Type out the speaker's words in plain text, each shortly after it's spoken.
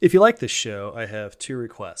If you like this show, I have two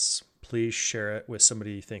requests. Please share it with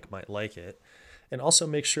somebody you think might like it, and also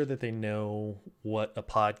make sure that they know what a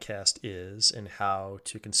podcast is and how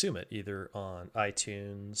to consume it, either on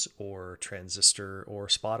iTunes or Transistor or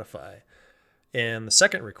Spotify. And the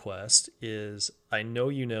second request is I know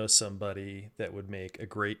you know somebody that would make a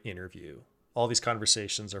great interview. All these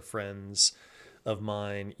conversations are friends of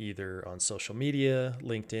mine, either on social media,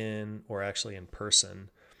 LinkedIn, or actually in person.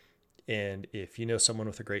 And if you know someone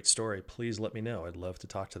with a great story, please let me know. I'd love to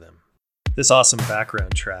talk to them. This awesome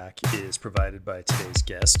background track is provided by today's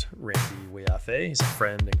guest, Randy Wiafe. He's a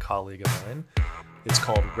friend and colleague of mine. It's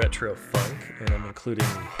called Retro Funk, and I'm including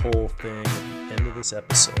the whole thing at the end of this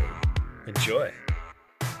episode. Enjoy.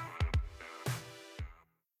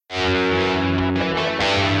 I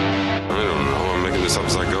don't know. I'm making this up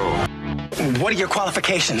as I go. What are your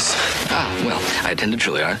qualifications? Well, I attended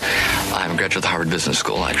Juilliard. I'm a graduate of the Harvard Business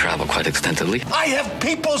School. I travel quite extensively. I have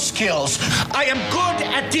people skills. I am good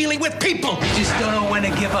at dealing with people. You just don't know when to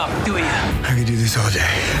give up, do you? I could do this all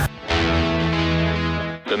day.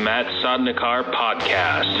 The Matt Sodnikar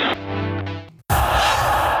Podcast.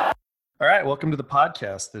 All right, welcome to the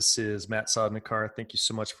podcast. This is Matt Sodnikar. Thank you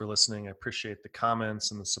so much for listening. I appreciate the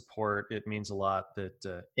comments and the support. It means a lot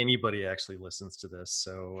that anybody actually listens to this,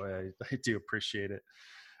 so I do appreciate it.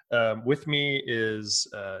 With me is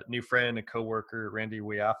a new friend and coworker, Randy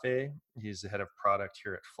Wiafe. He's the head of product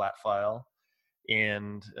here at Flatfile,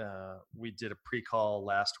 and we did a pre-call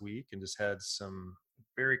last week and just had some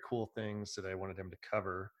very cool things that I wanted him to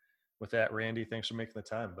cover. With that, Randy, thanks for making the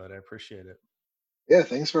time, bud. I appreciate it. Yeah,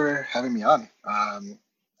 thanks for having me on.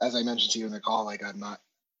 As I mentioned to you in the call, like I'm not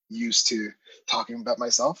used to talking about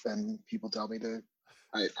myself, and people tell me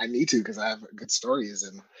I need to because I have good stories,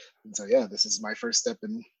 and so yeah, this is my first step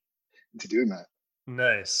into doing that.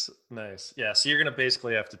 Nice. Yeah, so you're gonna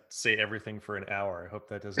basically have to say everything for an hour. I hope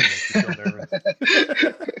that doesn't make you feel nervous.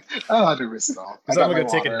 I don't have to risk it all. Because I'm gonna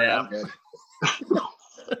take a nap.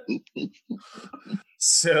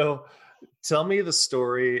 So, tell me the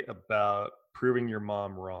story about proving your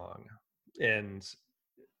mom wrong. And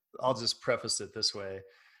I'll just preface it this way.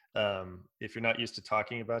 If you're not used to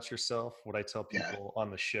talking about yourself, what I tell people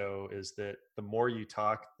on the show is that the more you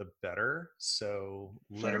talk, the better. So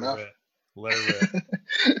let her rip.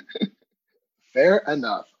 Fair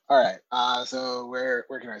enough. All right. So where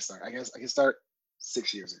can I start? I guess I can start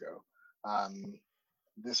 6 years ago.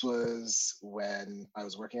 This was when I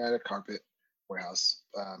was working at a carpet warehouse,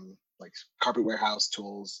 like carpet warehouse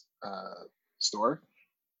tools store,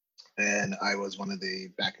 and I was one of the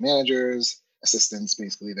back managers, assistants,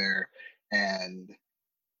 basically there. And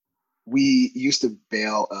we used to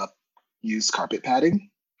bail up used carpet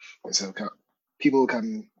padding, and so people would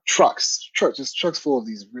come trucks full of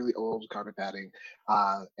these really old carpet padding,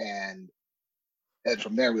 and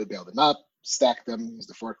from there we would bail them up, stack them, use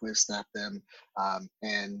the forklift, stack them,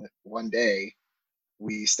 and one day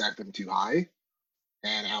we stacked them too high,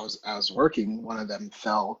 and I was working. One of them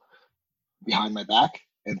fell behind my back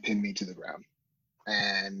and pinned me to the ground.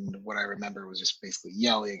 And what I remember was just basically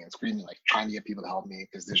yelling and screaming, like trying to get people to help me,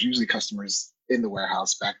 because there's usually customers in the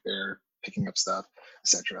warehouse back there picking up stuff,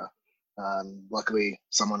 etc. Luckily,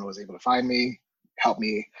 someone was able to find me, help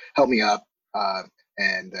me up,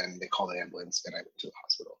 and then they called the ambulance, and I went to the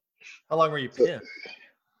hospital. How long were you pinned?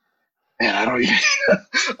 Man, I don't even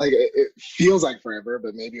like it feels like forever,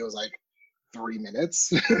 but maybe it was like 3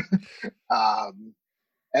 minutes.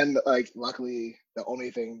 And like, luckily, the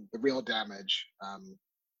real damage,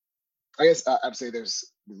 I guess I'd say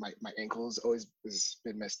there's my ankle has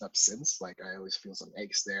been messed up since. Like I always feel some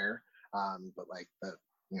aches there, but like the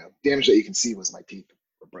damage that you can see was my teeth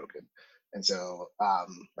were broken, and so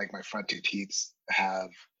like my front two teeth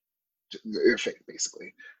they're fake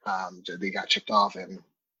basically. They got chipped off and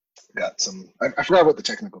got some. I forgot what the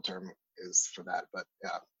technical term is for that, but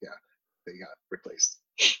yeah, they got replaced.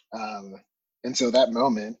 And so that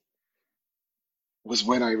moment was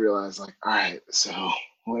when I realized, like, all right, so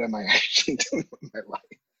what am I actually doing with my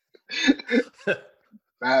life?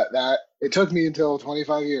 that it took me until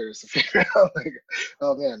 25 years to figure out, like,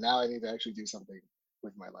 oh man, now I need to actually do something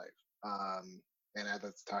with my life. And at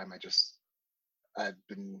that time, I just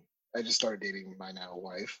started dating my now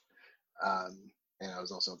wife, and I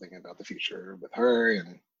was also thinking about the future with her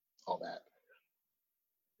and all that.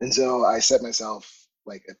 And so I set myself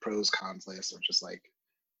like a pros cons list of just like,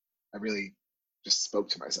 I really just spoke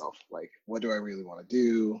to myself, like, what do I really want to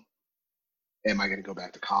do? Am I going to go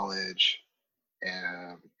back to college?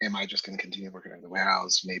 Am I just going to continue working at the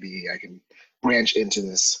warehouse? Maybe I can branch into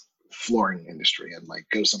this flooring industry and like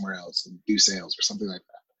go somewhere else and do sales or something like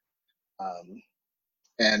that.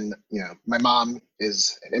 And my mom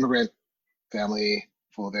is an immigrant family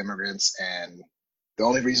full of immigrants, and the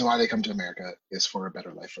only reason why they come to America is for a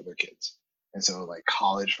better life for their kids. And so like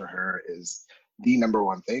college for her is the number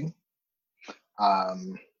one thing.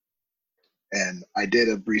 Um, and I did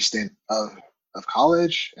a brief stint of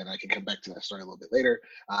college, and I can come back to that story a little bit later.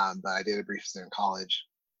 But I did a brief stint in college,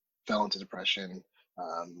 fell into depression,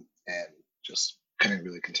 and just couldn't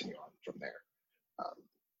really continue on from there. Um,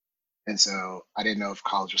 and so I didn't know if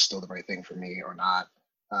college was still the right thing for me or not.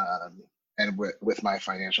 And with my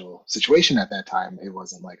financial situation at that time, it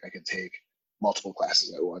wasn't like I could take multiple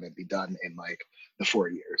classes at once and be done in like the 4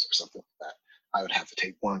 years or something like that. I would have to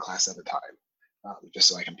take one class at a time, just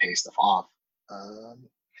so I can pay stuff off. Um,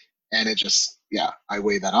 and it just, yeah, I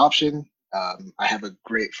weighed that option. I have a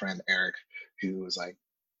great friend, Eric, who was like,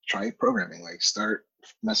 try programming, like start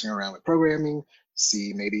messing around with programming,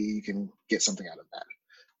 see maybe you can get something out of that.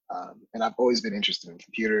 And I've always been interested in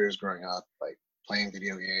computers growing up, like playing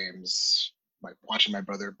video games, like watching my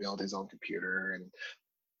brother build his own computer and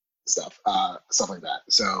stuff like that.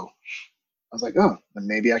 So I was like, oh,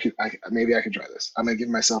 maybe I could try this. I'm gonna give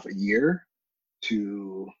myself a year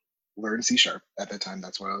to learn C sharp. At that time,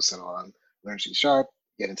 that's what I was set on. Learn C sharp,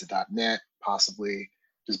 get into .NET, possibly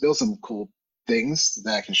just build some cool things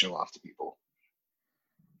that I can show off to people.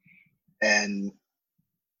 And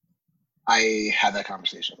I had that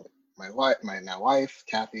conversation with my now wife,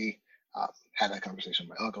 Kathy. Had that conversation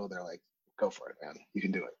with my uncle. They're like, "Go for it, man. You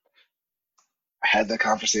can do it." I had that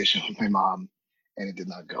conversation with my mom, and it did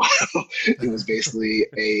not go. It was basically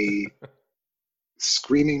a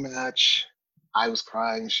screaming match. I was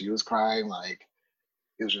crying. She was crying. Like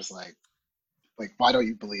it was just like why don't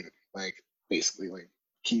you believe it? Like basically, like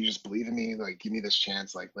can you just believe in me? Like give me this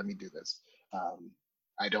chance. Like let me do this.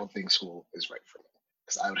 I don't think school is right for me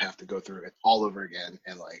because I would have to go through it all over again,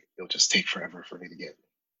 and like it'll just take forever for me to get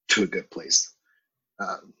to a good place.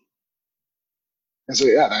 Um, and so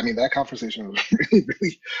yeah, I mean that conversation was really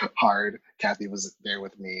really hard. Kathy was there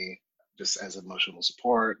with me just as emotional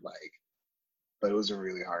support, like, but it was a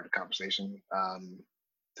really hard conversation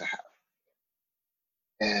to have.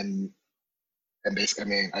 And basically, I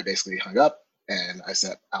mean, I basically hung up and I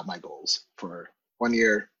set out my goals for 1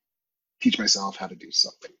 year, teach myself how to do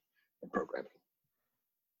something in programming.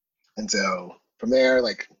 And so from there,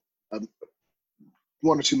 like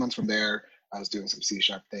 1 or 2 months from there, I was doing some C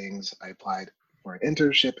sharp things. I applied for an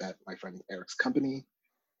internship at my friend Eric's company.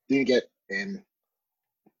 Didn't get in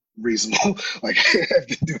reasonable. Like I've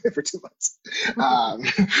been doing it for 2 months. Um,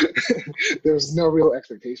 there was no real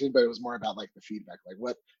expectation, but it was more about like the feedback. Like,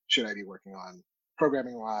 what should I be working on,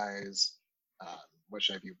 programming wise? What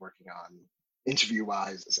should I be working on, interview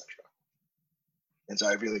wise, etc. And so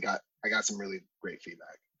I got some really great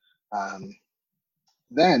feedback. Um,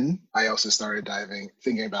 then I also started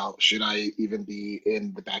thinking about should I even be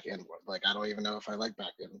in the back end world? Like I don't even know if I like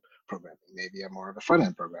back end programming. Maybe I'm more of a front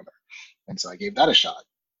end programmer. And so I gave that a shot,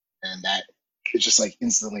 and that it just like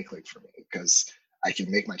instantly clicked for me because I can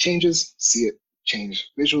make my changes, see it change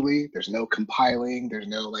visually. There's no compiling, there's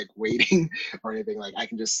no like waiting or anything. Like I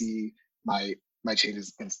can just see my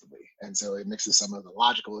changes instantly, and so it mixes some of the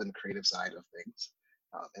logical and creative side of things.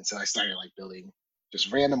 And so I started like building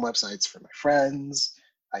just random websites for my friends.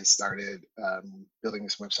 I started building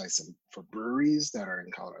these websites for breweries that are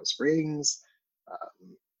in Colorado Springs,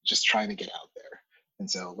 just trying to get out there. And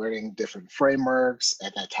so learning different frameworks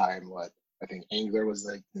at that time, what I think Angular was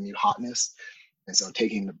like the new hotness. And so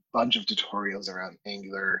taking a bunch of tutorials around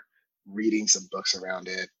Angular, reading some books around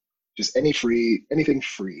it, just anything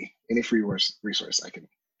free, any free resource I can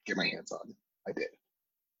get my hands on, I did.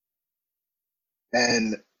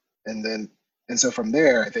 And then so from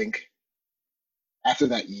there, I think after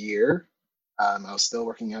that year, I was still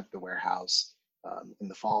working at the warehouse in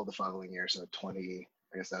the fall of the following year, so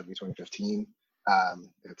I guess that would be 2015.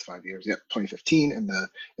 It's 5 years. Yeah, 2015 in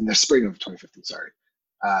the spring of 2015. Sorry.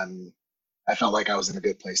 I felt like I was in a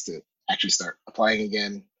good place to actually start applying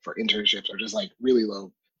again for internships or just like really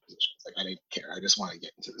low positions. Like I didn't care. I just want to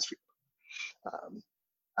get into this field. Um,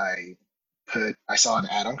 I saw an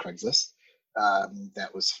ad on Craigslist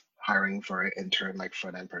that was hiring for an intern, like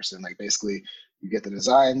front end person. Like basically, you get the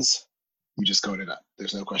designs, you just code it up.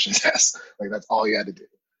 There's no questions asked. Like that's all you had to do.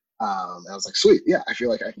 I was like, sweet, yeah, I feel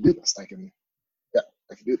like I can do this. I can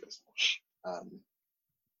do this.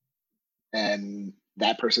 And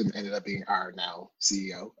that person ended up being our now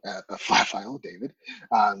CEO at Flatfile, David.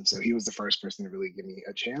 So he was the first person to really give me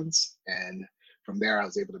a chance. And from there, I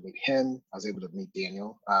was able to meet him. I was able to meet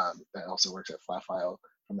Daniel, that also works at Flatfile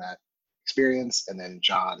from that experience. And then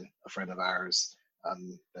John, a friend of ours,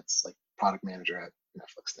 that's like product manager at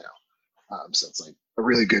Netflix now. So it's like a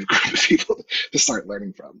really good group of people to start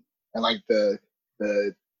learning from. And like the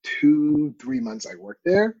 2-3 months I worked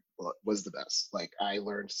there was the best. Like I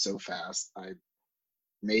learned so fast. I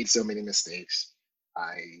made so many mistakes.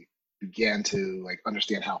 I began to like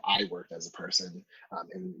understand how I worked as a person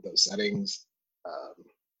in those settings. Um,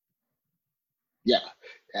 yeah,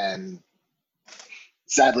 and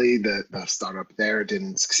sadly, the startup there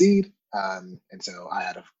didn't succeed, and so I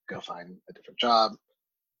had to go find a different job.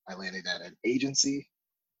 I landed at an agency.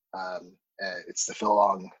 It's the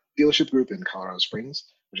Philong dealership group in Colorado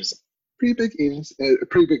Springs, which is a pretty big agency, a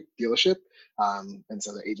pretty big dealership. And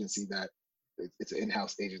so the agency that it's an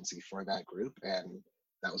in-house agency for that group, and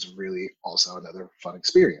that was really also another fun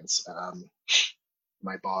experience.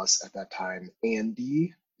 My boss at that time,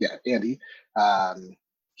 Andy, um,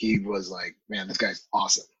 he was like, "Man, this guy's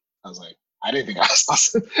awesome." I was like, "I didn't think I was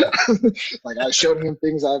awesome." Like I showed him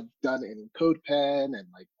things I've done in CodePen and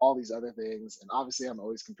like all these other things, and obviously I'm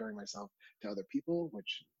always comparing myself to other people,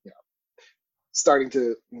 which starting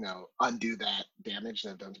to undo that damage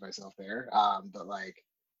that I've done to myself there. But like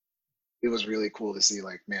it was really cool to see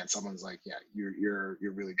like, man, someone's like, "Yeah, you're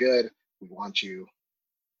really good. We want you."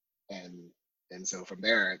 and and so from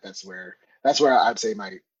there, that's where I'd say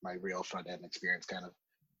my real front end experience kind of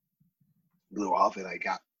blew off, and I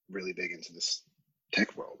got really big into this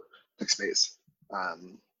tech world, tech space.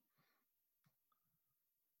 Um,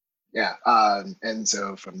 and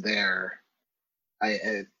so from there,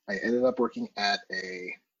 I ended up working at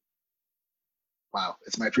a wow,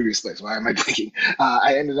 it's my previous place. Why am I blinking?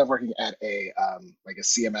 I ended up working at a like a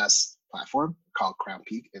CMS platform called Crown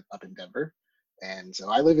Peak up in Denver. And so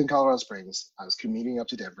I live in Colorado Springs. I was commuting up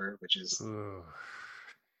to Denver, which is Ooh,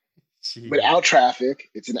 gee. without traffic,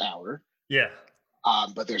 it's an hour. Yeah.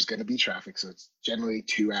 But there's going to be traffic, so it's generally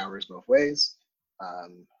 2 hours both ways.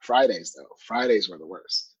 Fridays were the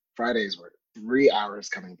worst. Fridays were 3 hours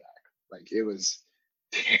coming back. Like it was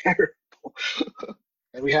terrible.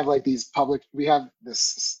 And we have like we have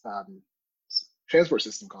this transport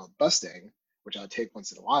system called Bustang, which I'll take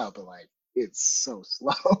once in a while, but like it's so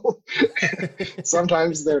slow.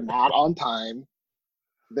 Sometimes they're not on time.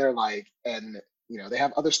 They're like, and they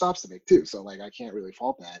have other stops to make too. So like I can't really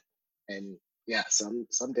fault that. And yeah, some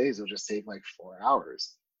days it'll just take like 4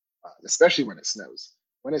 hours, especially when it snows.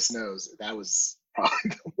 When it snows, that was probably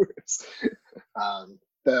the worst.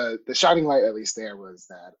 The shining light, at least there, was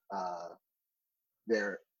that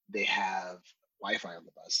they have Wi-Fi on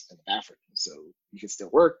the bus in the bathroom, so you can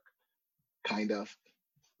still work, kind of.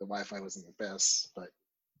 The Wi-Fi wasn't the best, but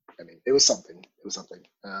I mean, it was something. It was something.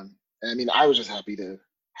 And I mean, I was just happy to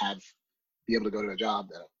be able to go to a job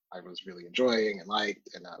that I was really enjoying and liked,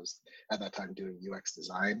 and I was at that time doing UX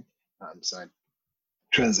design. So I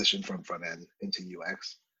transitioned from front end into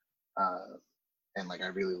UX, and like I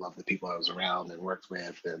really loved the people I was around and worked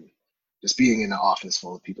with, and just being in an office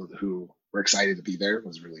full of people who were excited to be there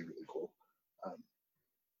was really really cool.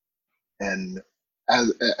 And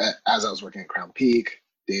as I was working at Crown Peak,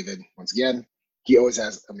 David, once again, he always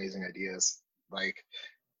has amazing ideas. Like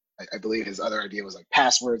I believe his other idea was like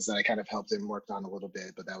passwords that I kind of helped him work on a little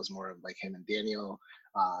bit, but that was more of like him and Daniel.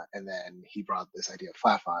 And then he brought this idea of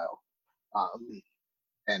Flatfile,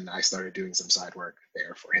 and I started doing some side work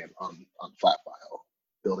there for him on Flatfile,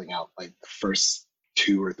 building out like the first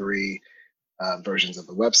 2 or 3 versions of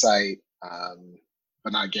the website,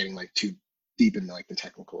 but not getting like too deep into like the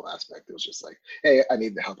technical aspect. It was just like, hey, I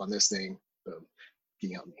need the help on this thing. Boom,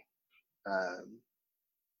 can you help me?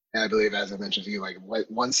 And I believe, as I mentioned to you, like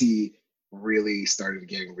once he really started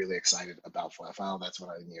getting really excited about Flatfile, that's when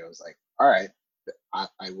I knew. I was like, all right,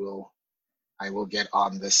 I will get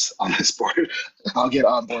on this board. I'll get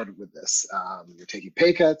on board with this. You're taking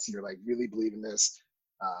pay cuts. You're like really believe in this.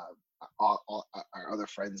 All our other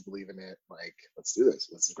friends believe in it. Like, let's do this.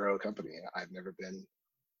 Let's grow a company. I've never been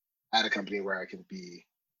at a company where I can be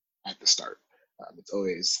at the start. It's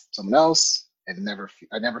always someone else, and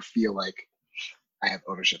I never feel like I have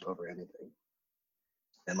ownership over anything.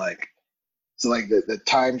 And like, so like the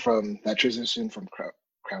time from that transition from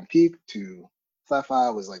Crown Peak to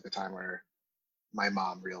Flatfile was like the time where my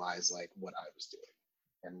mom realized like what I was doing,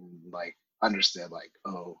 and like understood like,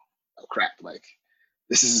 oh crap, like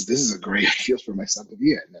this is a great field for my son to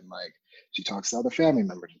be in. And then like she talks to other family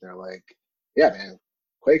members, they're like, yeah man,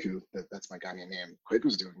 Kwaku, that's my Ghanaian name,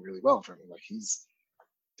 Kwaku's doing really well for me. Like he's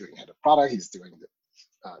doing head of product, he's doing the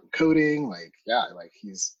coding, like yeah, like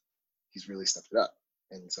he's really stepped it up.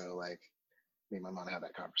 And so like me and my mom had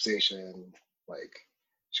that conversation, like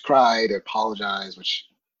she cried, apologized, which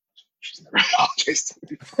she's never apologized to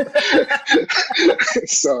me before.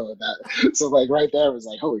 So like right there was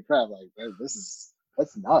like, holy crap, like that's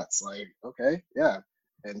that's nuts. Like, okay, yeah.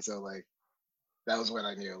 And so like that was when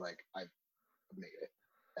I knew like I made it.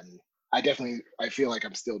 And I feel like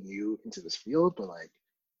I'm still new into this field, but like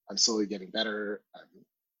I'm slowly getting better.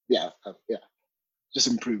 Yeah, just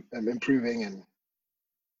I'm improving and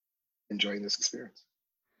enjoying this experience.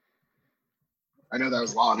 I know that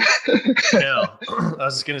was long. No, I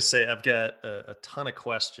was just gonna say I've got a ton of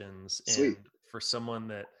questions, and Sweet. for someone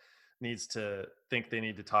that needs to think they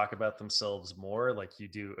need to talk about themselves more, like you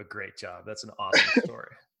do a great job. That's an awesome story.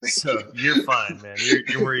 Thank you. So you're fine, man.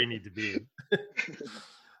 You're where you need to be.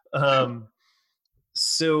 Um,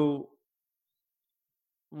 so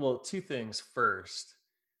well, two things. First,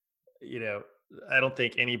 you know, I don't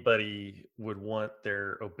think anybody would want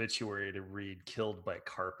their obituary to read "killed by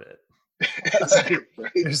carpet." Exactly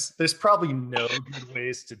right. There's probably no good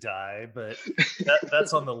ways to die, but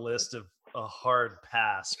that's on the list of a hard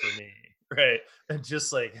pass for me, right? And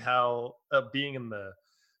just like how being in the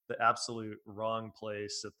absolute wrong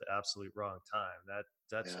place at the absolute wrong time,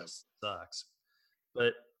 that Yeah. just sucks.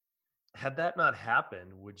 But had that not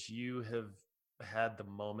happened, would you have had the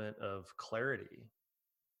moment of clarity?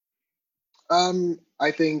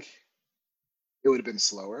 I think it would have been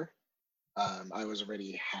slower. I was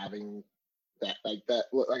already having that. Like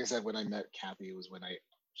I said, when I met Kathy was when I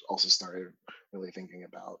also started really thinking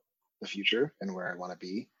about the future and where I want to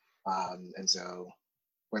be. And so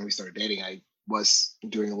when we started dating, I was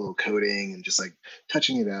doing a little coding and just like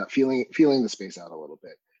touching it out, feeling the space out a little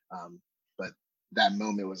bit. But that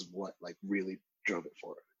moment was what like really drove it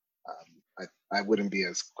forward. I wouldn't be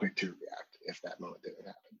as quick to react if that moment didn't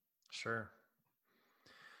happen. Sure.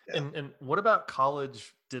 Yeah. And what about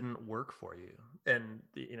college didn't work for you? And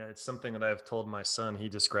it's something that I've told my son. He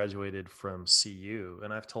just graduated from CU,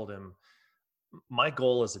 and I've told him my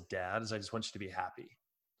goal as a dad is I just want you to be happy.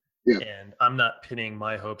 Yeah. And I'm not pinning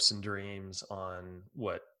my hopes and dreams on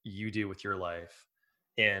what you do with your life.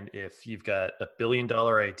 And if you've got $1 billion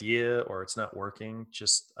idea or it's not working,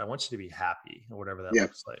 just I want you to be happy, or whatever that Yeah.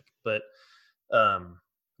 looks like. But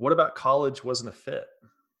what about college wasn't a fit?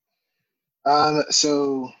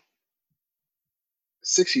 So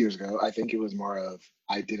 6 years ago, I think it was more of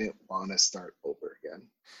I didn't want to start over again.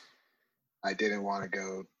 I didn't want to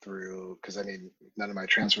go through because I mean none of my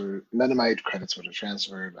credits would have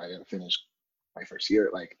transferred. I didn't finish my first year.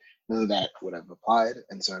 Like none of that would have applied,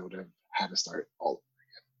 and so I would have had to start all over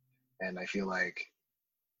again. And I feel like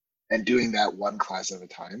and doing that one class at a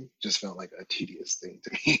time just felt like a tedious thing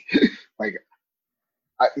to me. Like,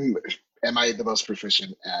 I, am I the most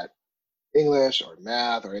proficient at English or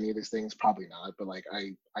math or any of these things? Probably not. But like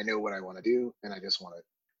I know what I want to do, and I just want to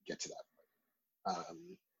get to that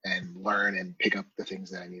and learn and pick up the things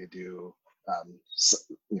that I need to do, so,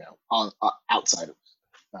 outside of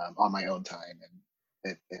on my own time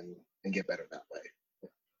and get better that way.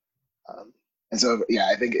 And so yeah,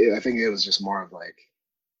 I think it was just more of like,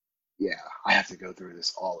 yeah, I have to go through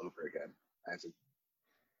this all over again. I have to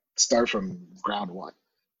start from ground one,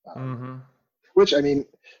 um, Mm-hmm. which I mean,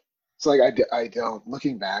 it's like I don't.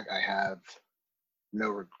 Looking back, I have no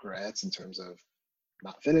regrets in terms of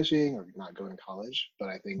not finishing or not going to college. But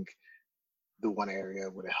I think the one area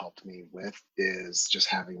would have helped me with is just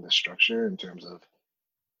having the structure in terms of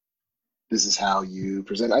this is how you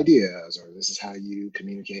present ideas or this is how you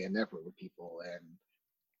communicate and network with people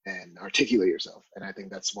and articulate yourself. And I think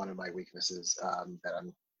that's one of my weaknesses that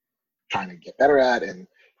I'm trying to get better at. And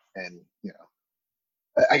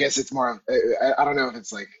I guess it's more of I don't know if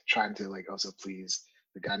it's like trying to like also please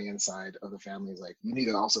the Ghanaian side of the family is like you need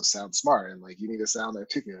to also sound smart and like you need to sound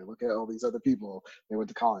articulate. Look at all these other people they went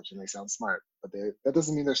to college and they sound smart, but that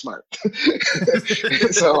doesn't mean they're smart.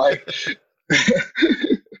 So like,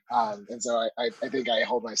 and so I think I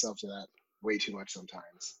hold myself to that way too much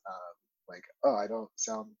sometimes. Like oh I don't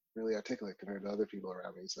sound really articulate compared to other people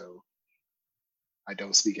around me, so I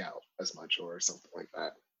don't speak out as much or something like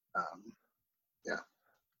that. Yeah.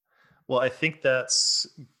 Well, I think that's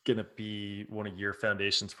going to be one of your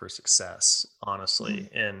foundations for success, Mhm. honestly.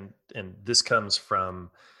 And this comes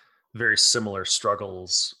from very similar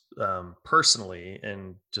struggles personally,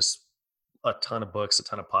 and just a ton of books, a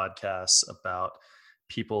ton of podcasts about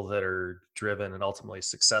people that are driven and ultimately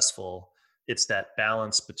successful. It's that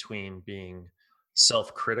balance between being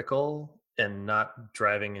self-critical and not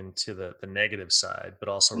driving into the negative side, but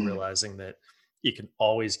also Mhm. realizing that you can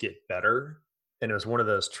always get better. And it was one of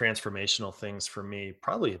those transformational things for me,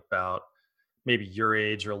 probably about maybe your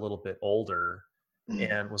age or a little bit older, Mhm.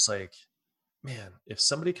 and was like, man, if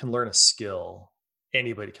somebody can learn a skill,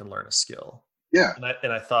 anybody can learn a skill. Yeah.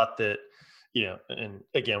 And I thought that, and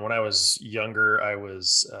again, when I was younger, I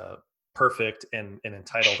was perfect and an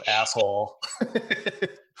entitled asshole.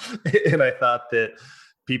 And I thought that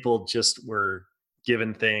people just were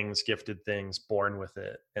given things, gifted things, born with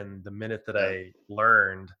it. And the minute that Yeah. I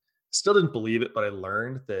learned, still didn't believe it, but I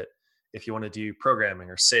learned that if you want to do programming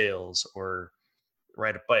or sales or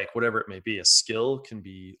ride a bike, whatever it may be, a skill can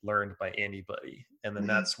be learned by anybody. And then Mhm.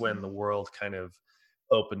 that's when the world kind of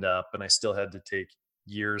opened up. And I still had to take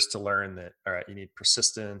years to learn that, all right, you need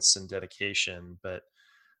persistence and dedication. But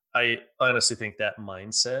I honestly think that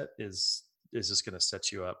mindset is just going to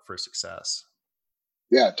set you up for success.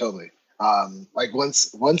 Yeah, totally. Like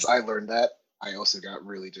once I learned that, I also got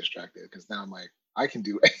really distracted because now I'm like, I can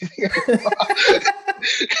do anything I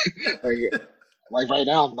want. like like right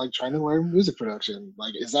now, I'm like trying to learn music production.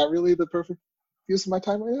 Like, is that really the perfect use of my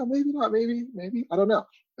time right now? Maybe not. Maybe I don't know.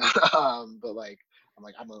 But like, I'm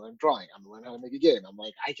like, I'm gonna learn drawing. I'm gonna learn how to make a game. I'm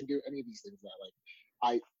like, I can do any of these things that like,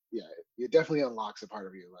 I yeah, it definitely unlocks a part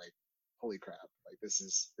of you. Like, holy crap! Like this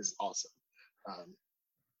is awesome. Um,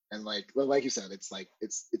 and like you said, it's like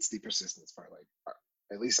it's the persistence part. Like,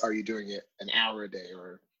 at least are you doing it an hour a day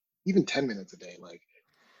or even 10 minutes a day? Like,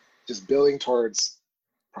 just building towards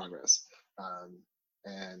progress, um,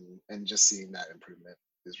 and just seeing that improvement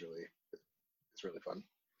is really fun.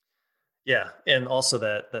 Yeah, and also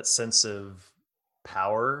that sense of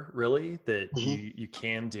power, really, that Hmm. you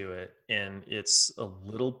can do it, and it's a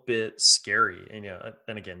little bit scary. And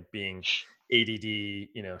and again, being ADD,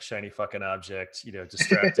 shiny fucking object,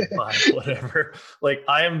 distracted by whatever. Like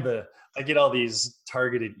I get all these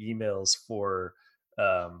targeted emails for,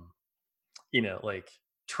 um, like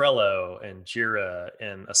Trello and Jira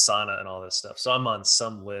and Asana and all this stuff. So I'm on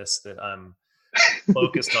some list that I'm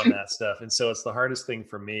focused on that stuff. And so it's the hardest thing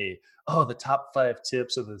for me. Oh, the top 5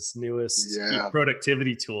 tips of this newest Yeah.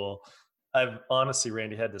 productivity tool. I've honestly,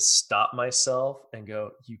 Randy, had to stop myself and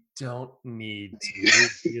go, you don't need to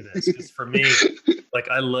do this. Because for me, like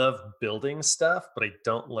I love building stuff, but I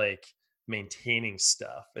don't like maintaining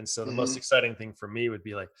stuff. And so the most Hmm. exciting thing for me would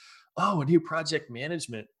be like, oh, a new project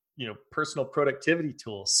management, personal productivity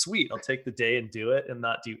tool. Sweet. I'll take the day and do it and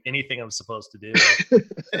not do anything I'm supposed to do.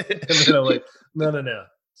 And then I'm like, no, no, no.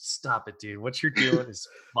 Stop it, dude. What you're doing is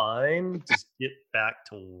fine. Just get back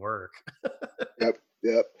to work. Yep.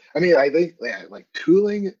 Yep. I mean, I think yeah, like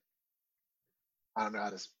tooling. I don't know how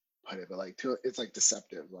to put it, but like it's like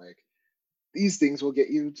deceptive. Like these things will get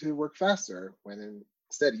you to work faster when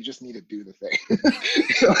instead you just need to do the thing.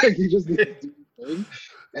 Like you just need to do the thing,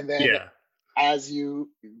 and then Yeah. as you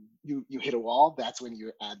hit a wall, that's when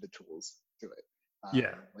you add the tools to it.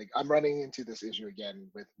 Yeah. Like I'm running into this issue again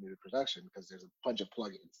with new production because there's a bunch of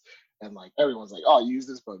plugins, and like everyone's like, "Oh, use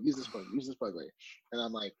this plug, use this plug, use this plug," and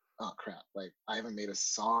I'm like, "Oh crap!" Like I haven't made a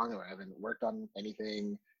song or I haven't worked on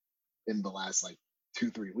anything in the last like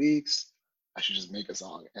 2 3 weeks. I should just make a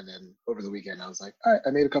song. And then over the weekend, I was like, all right,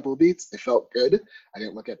 I made a couple of beats. It felt good. I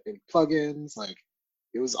didn't look at any plugins. Like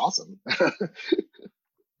it was awesome.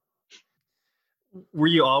 Were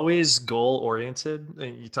you always goal oriented?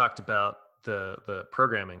 You talked about the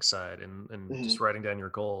programming side and just Mhm. writing down your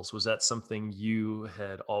goals. Was that something you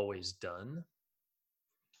had always done?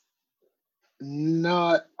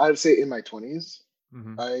 Not, I'd say in my 20s,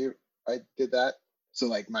 Hmm. I did that. So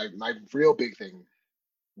like my real big thing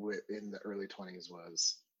in the early 20s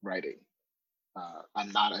was writing.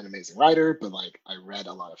 I'm not an amazing writer, but like I read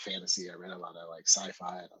a lot of fantasy. I read a lot of like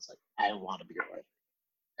sci-fi, and I was like, I want to be a writer.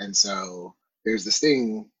 And so there's this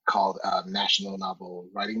thing called National Novel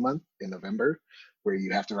Writing Month in November, where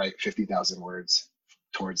you have to write 50,000 words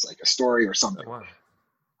towards like a story or Oh, something. wow.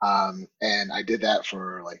 And I did that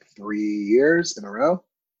for like 3 years in a row.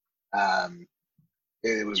 Um,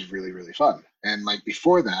 it was really, really fun. And like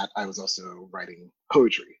before that, I was also writing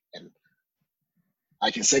poetry. And I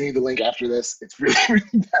can send you the link after this. It's really,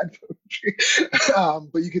 really bad poetry.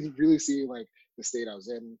 But you can really see like the state I was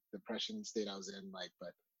in, depression state I was in. Like,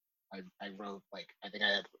 but I wrote like I think I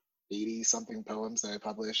had 80 something poems that I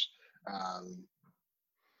published. Um,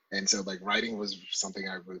 and so like writing was something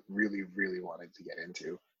I really, really wanted to get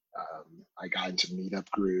into. I got into meetup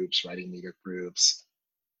groups, writing meetup groups,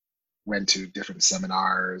 went to different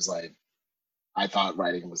seminars. Like I thought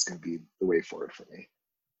writing was going to be the way forward for me,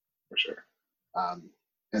 for sure. Um,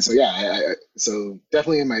 and so yeah, so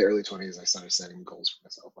definitely in my early 20s, I started setting goals for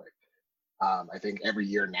myself. Like I think every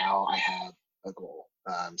year now I have a goal.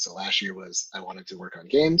 So last year was I wanted to work on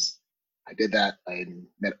games. I did that. I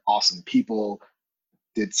met awesome people,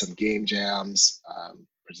 did some game jams,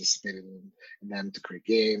 participated in them to create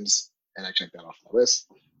games, and I checked that off my list.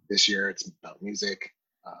 This year it's about music,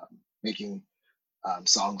 making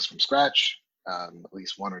songs from scratch, at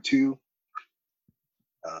least one or two,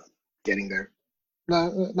 uh, getting there.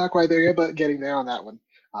 not quite there yet, but getting there on that one.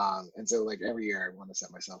 And so like every year I want to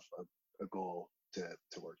set myself a goal to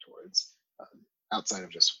work towards, outside of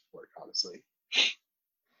just work, obviously.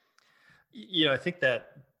 I think that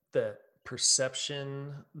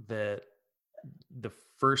perception that the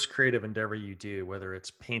first creative endeavor you do, whether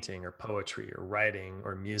it's painting or poetry or writing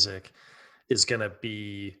or music, is going to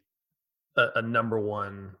be a number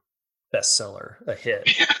one bestseller, a hit.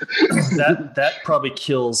 That probably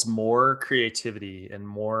kills more creativity and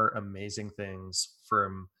more amazing things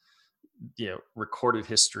from recorded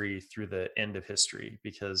history through the end of history,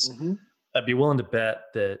 because Hmm. I'd be willing to bet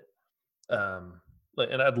that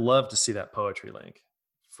and I'd love to see that poetry link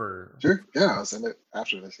for Sure. Yeah, I'll send it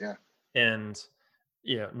after this. Yeah. and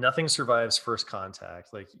nothing survives first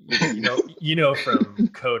contact. Like from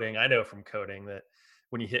coding, I know from coding that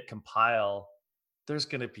when you hit compile, there's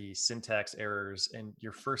going to be syntax errors and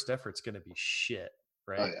your first effort's going to be shit,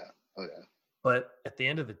 Oh right? yeah. Oh yeah. But at the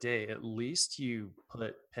end of the day, at least you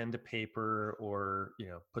put pen to paper, or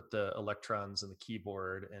put the electrons in the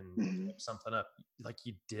keyboard and Hmm. type something up. Like,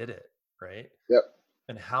 you did it, right? Yep.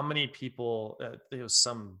 And how many people, there was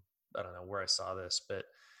some, I don't know where I saw this, but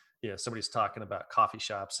somebody's talking about coffee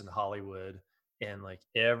shops in Hollywood, and like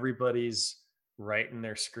everybody's writing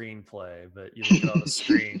their screenplay, but you look at all the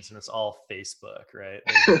screens and it's all Facebook, right?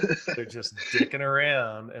 They're just dicking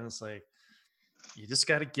around, and it's like, you just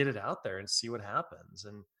got to get it out there and see what happens.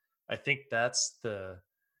 And I think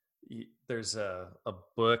there's a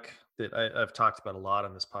book that I've talked about a lot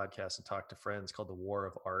on this podcast and talked to friends, called The War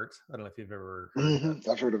of Art. I don't know if you've ever heard of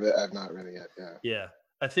that. I've heard of it. I've not really yet. Yeah. Yeah.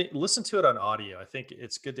 I think listen to it on audio. I think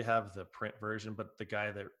it's good to have the print version, but the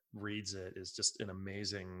guy that reads it is just an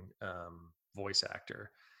amazing voice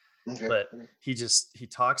actor. Okay. But he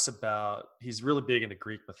talks about, he's really big into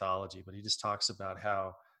Greek mythology, but he just talks about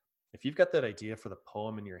how if you've got that idea for the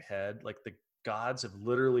poem in your head, like the gods have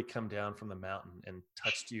literally come down from the mountain and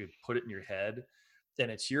touched you, put it in your head,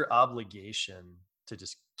 and it's your obligation to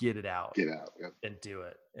just get it out Get out. Yep. and do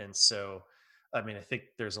it. And so, I mean, I think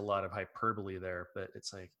there's a lot of hyperbole there, but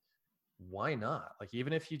it's like, why not? Like,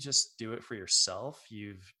 even if you just do it for yourself,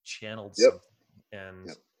 you've channeled Yep. something.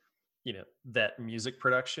 And, Yep. that music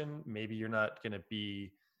production, maybe you're not going to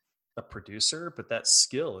be a producer, but that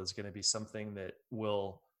skill is going to be something that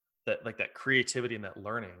will, that like that creativity and that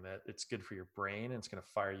learning, that it's good for your brain and it's going to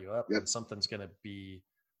fire you up, Yep. and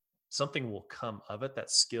something will come of it. That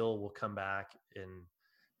skill will come back in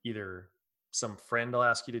either some friend will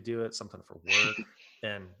ask you to do it, something for work.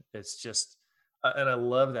 And it's just, and I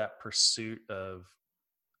love that pursuit of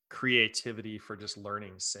creativity for just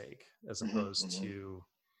learning's sake, as Hmm. opposed Hmm. to,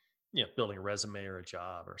 building a resume or a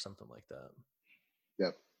job or something like that.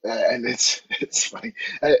 Yep. And it's funny,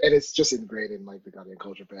 and it's just ingrained in like the Ghanaian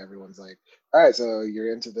culture. But everyone's like, "All right, so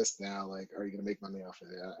you're into this now. Like, are you gonna make money off of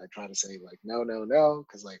it?" I try to say like, "No, no, no,"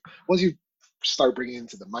 because like once you start bringing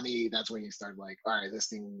into the money, that's when you start like, "All right, this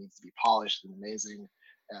thing needs to be polished and amazing,"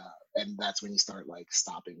 and that's when you start like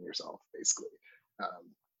stopping yourself, basically. Um,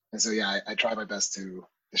 and so yeah, I try my best to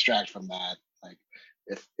distract from that. Like,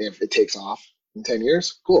 if it takes off in 10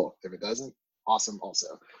 years, cool. If it doesn't, awesome.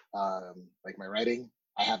 Also, like my writing,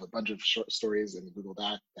 I have a bunch of short stories in the Google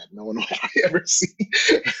Doc that no one will probably ever see,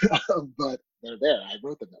 but they're there. I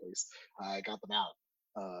wrote them at least. I got them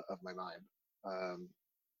out of my mind. Um,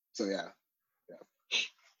 so yeah, yeah.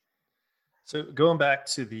 So going back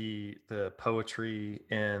to the poetry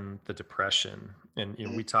and the depression, and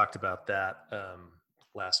we talked about that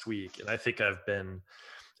last week, and I think I've been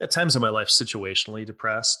at times in my life situationally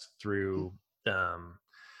depressed through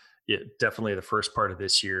definitely the first part of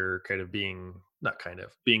this year, kind of being not kind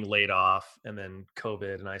of being laid off, and then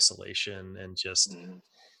COVID and isolation, and just Mhm.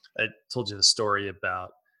 I told you the story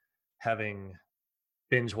about having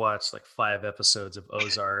binge watched like 5 episodes of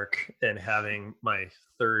Ozark and having my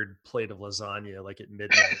third plate of lasagna like at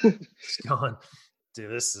midnight, just going, dude,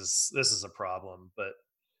 this is a problem. But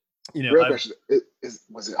Real I've question: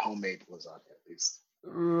 was it homemade lasagna at least?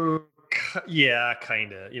 yeah,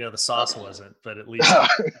 kind of. The sauce wasn't, but at least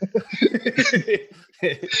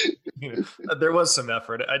there was some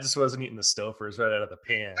effort. I just wasn't eating the Stouffer's right out of the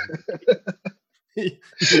pan.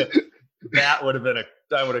 That would have been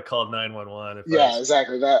I would have called 911 if I Yeah, was.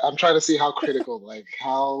 exactly. That I'm trying to see how critical, like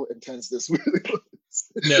how intense this really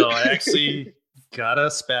was. No, I actually got a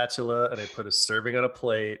spatula and I put a serving on a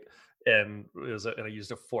plate, and and I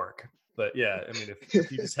used a fork. But yeah, I mean,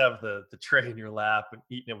 if you just have the tray in your lap and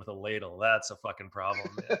eating it with a ladle, that's a fucking problem,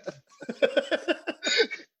 man.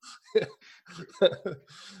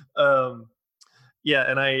 um, yeah,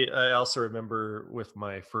 and I also remember with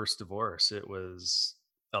my first divorce, it was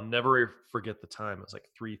I'll never forget the time. It was like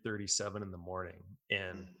 3:37 in the morning,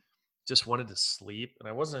 and Mm, just wanted to sleep. And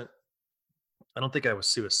I don't think I was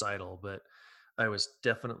suicidal, but I was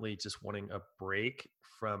definitely just wanting a break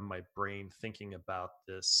from my brain thinking about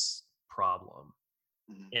this problem.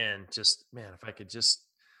 mm. And just, man, if I could just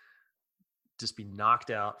be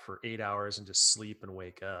knocked out for 8 hours and just sleep and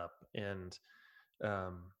wake up. And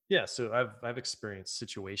yeah, so I've experienced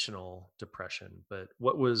situational depression, but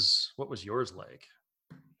what was yours like?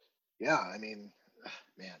 Yeah, I mean,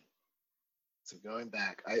 man. So going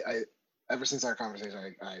back, I ever since our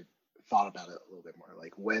conversation, I thought about it a little bit more.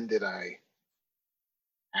 Like, when did I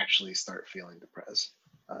actually start feeling depressed?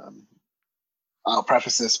 Um, I'll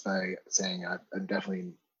preface this by saying I'm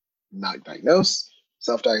definitely not diagnosed,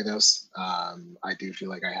 self-diagnosed. I do feel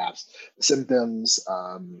like I have the symptoms,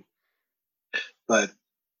 but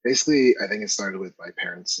basically, I think it started with my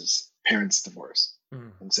parents' divorce,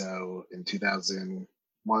 Mm. and so in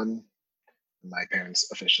 2001, my parents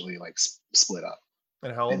officially like split up,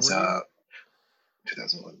 And how old and were you? so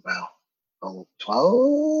 2001, wow, oh,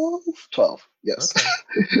 12, 12, yes.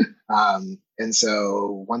 Okay. And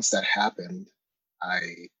so once that happened, I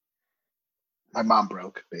my mom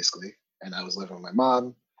broke basically, and I was living with my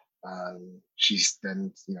mom. She's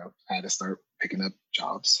then, had to start picking up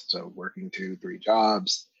jobs, so working two, three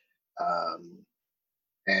jobs, um,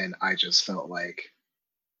 and I just felt like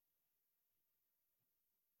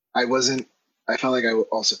I wasn't. I felt like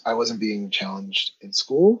I wasn't being challenged in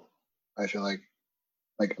school. I feel like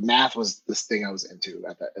math was this thing I was into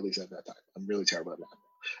at least at that time. I'm really terrible at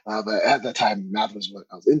math, but at that time, math was what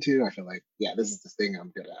I was into. I feel like, yeah, this is the thing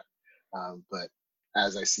I'm good at. But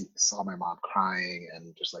as saw my mom crying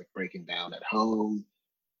and just like breaking down at home,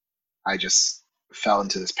 I just fell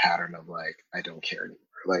into this pattern of like, I don't care anymore.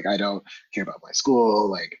 Like, I don't care about my school.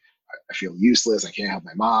 Like, I feel useless. I can't help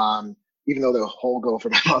my mom, even though the whole goal for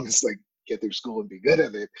my mom is like get through school and be good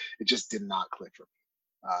at it. It just did not click for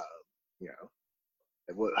me. You know,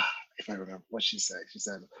 what if I remember what she said? She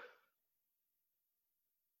said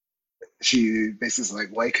she basically is like,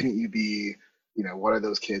 why couldn't you be, one of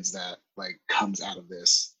those kids that like comes out of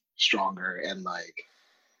this stronger and like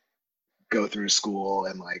go through school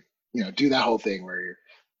and like, do that whole thing where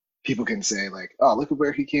people can say like, oh, look at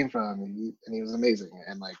where he came from, and he was amazing,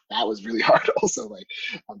 and like that was really hard. Also, like,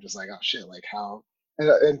 I'm just like, oh shit, like how,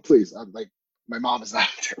 and please, I'm like, my mom is not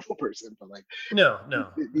a terrible person, but like No, no,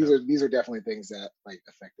 these no. are these are definitely things that like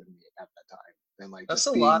affected me at that time, and like That's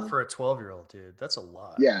a just lot being, for a 12-year-old, dude. That's a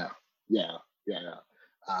lot. yeah, yeah, yeah.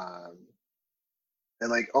 Um, and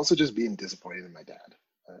like also just being disappointed in my dad,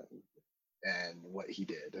 and what he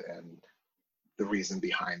did, and the reason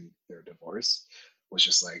behind their divorce was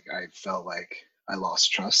just like I felt like I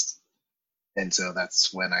lost trust, and so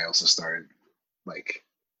that's when I also started like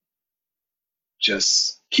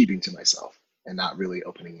just keeping to myself and not really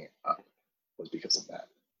opening it up, was because of that.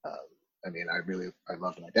 Um, I mean, I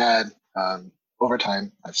loved my dad. Over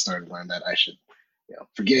time, I've started to learn that I should,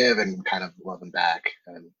 forgive and kind of love him back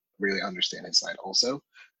and really understand his side. Also,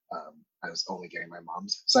 I was only getting my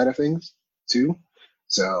mom's side of things too,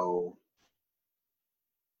 so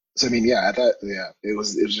I mean, yeah, I thought, yeah, it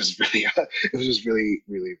was just really it was just really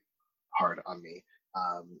really hard on me,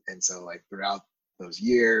 and so like throughout those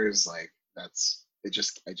years, like I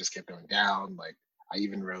just kept going down. Like, I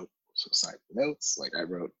even wrote suicide notes. Like, I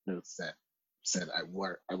wrote notes that said I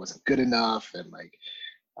wasn't good enough, and like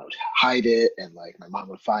I would hide it, and like my mom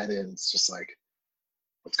would find it, and it's just like,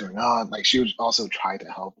 what's going on? Like, she would also try to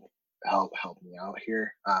help me out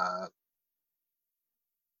here,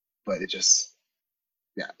 but it just,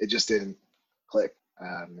 yeah, it just didn't click.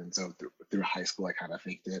 And so through high school, I kind of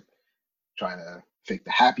faked it, trying to fake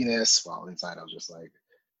the happiness, while inside I was just like,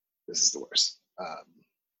 this is the worst.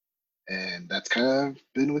 And that's kind of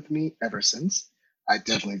been with me ever since.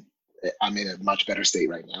 I'm in a much better state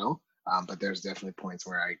right now, but there's definitely points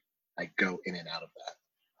where I go in and out of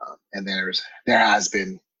that. And there has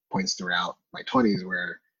been points throughout my 20s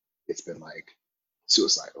where it's been like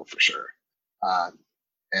suicidal for sure. Um,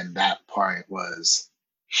 and that point was,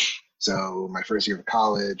 so my first year of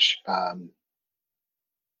college, I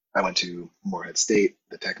went to Morehead State,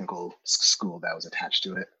 the technical school that was attached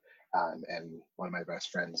to it, and one of my best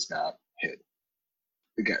friends got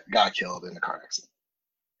killed in a car accident,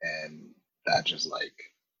 and that just like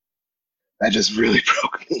that just really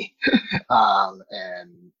broke me,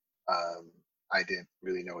 and um, I didn't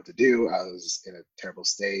really know what to do. I was in a terrible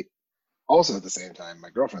state. Also, at the same time, my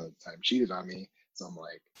girlfriend at the time cheated on me, so I'm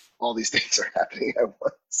like, all these things are happening at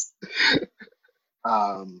once.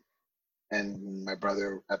 um, and my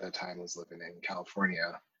brother at that time was living in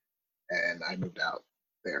California, and I moved out.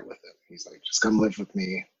 there with him. He's like, just come live with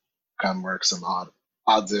me, come work some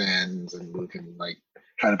odds and ends, and we can like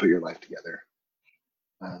try to put your life together.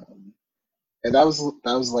 Um, and that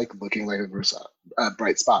was like looking like a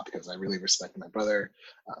bright spot because I really respect my brother.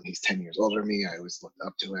 He's 10 years older than me. I always looked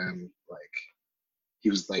up to him. Like he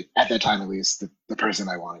was like at that time at least the person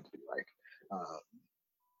I wanted to be like.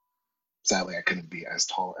 Sadly, I couldn't be as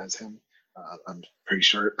tall as him. I'm pretty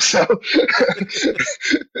short, so.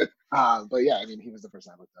 But yeah, I mean, he was the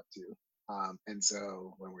person I looked up to. And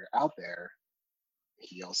so when we were out there,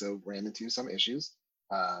 he also ran into some issues,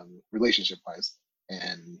 relationship wise,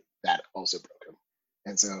 and that also broke him.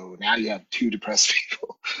 And so now you have two depressed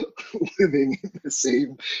people living in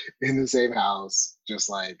the same house, just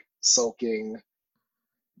like sulking.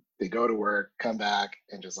 They go to work, come back,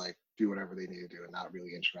 and just like do whatever they need to do and not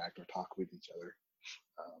really interact or talk with each other.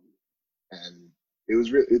 Um, and it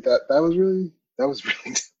was really that was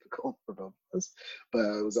really difficult for both of us, but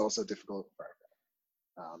it was also difficult for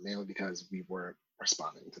our mainly because we weren't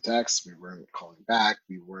responding to texts, we weren't calling back,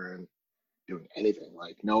 we weren't doing anything.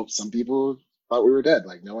 Like, no, some people thought we were dead.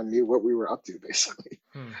 Like, no one knew what we were up to, basically.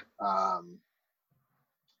 Um,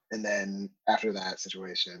 and then after that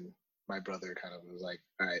situation, my brother kind of was like,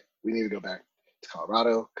 all right, we need to go back to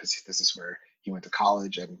Colorado because this is where he went to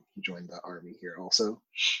college and he joined the army here also.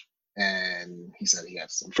 And he said he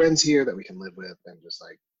has some friends here that we can live with and just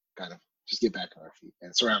like kind of just get back on our feet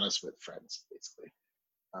and surround us with friends, basically.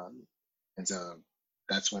 And so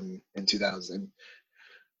that's when in 2000,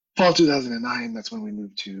 fall 2009, that's when we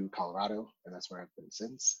moved to Colorado, and that's where I've been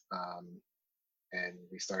since. And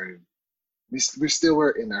we still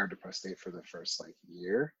were in our depressed state for the first like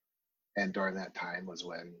year. And during that time was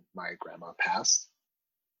when my grandma passed,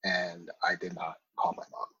 and I did not call my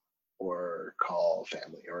mom or call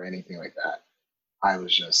family or anything like that. I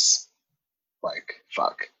was just like,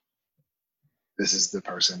 fuck, this is the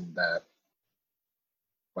person that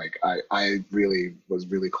like I really was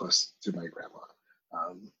really close to my grandma.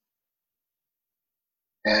 Um,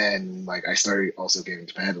 and like I started also getting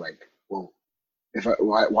to my head like, well, if I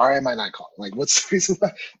why am I not calling? Like, what's the reason why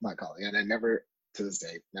I'm not calling? And I never to this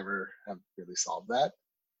day never have really solved that.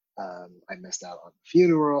 I missed out on the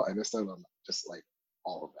funeral. I missed out on just like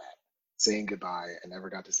all of that. Saying goodbye. I never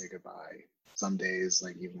got to say goodbye. Some days,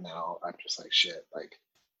 like even now, I'm just like shit. Like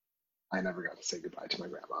I never got to say goodbye to my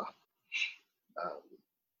grandma. Um,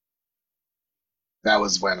 that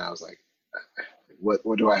was when I was like,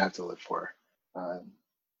 what do I have to live for? Um,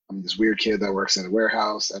 I'm this weird kid that works in a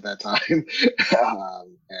warehouse at that time,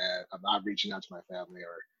 and I'm not reaching out to my family,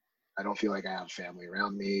 or I don't feel like I have family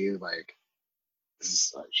around me. Like this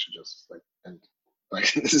is I should just like and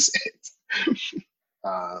like this is it.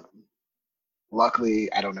 Um,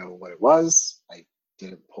 Luckily, I don't know what it was. I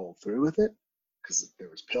didn't pull through with it because there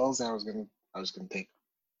was pills that I was gonna take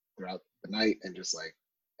throughout the night and just like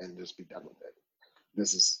and just be done with it.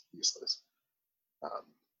 This is useless. Um,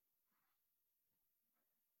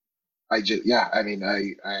 I just yeah. I mean,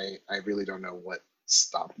 I really don't know what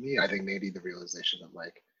stopped me. I think maybe the realization of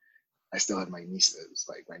like I still have my nieces.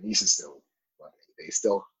 Like my nieces still love me. They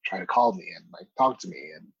still try to call me and like talk to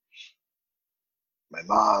me, and my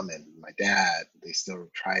mom and my dad, they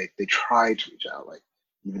try to reach out. Like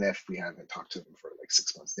even if we haven't talked to them for like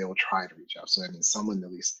 6 months, they will try to reach out. So I mean someone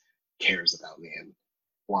at least cares about me and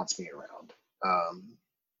wants me around. Um,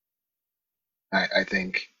 I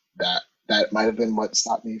think that might have been what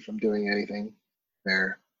stopped me from doing anything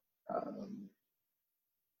there. Um,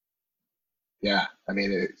 yeah, I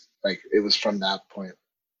mean it was from that point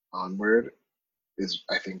onward is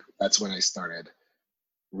I think that's when I started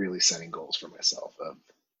really setting goals for myself of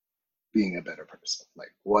being a better person.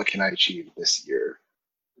 Like, what can I achieve this year?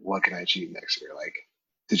 What can I achieve next year? Like,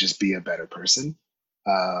 to just be a better person,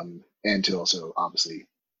 and to also obviously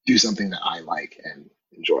do something that I like and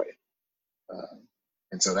enjoy. Um,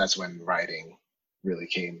 and so that's when writing really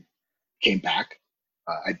came back.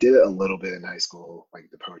 I did it a little bit in high school, like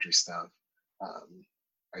the poetry stuff. Um,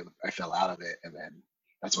 I fell out of it, and then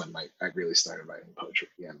that's when I really started writing poetry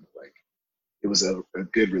again. Like, it was a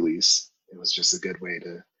good release. It was just a good way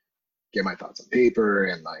to get my thoughts on paper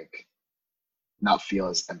and like not feel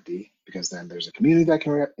as empty because then there's a community that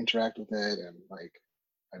can interact with it, and like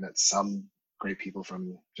I met some great people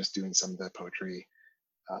from just doing some of the poetry.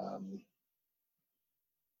 Um,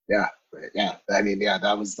 yeah, yeah. I mean, yeah,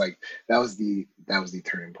 that was the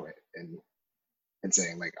turning point in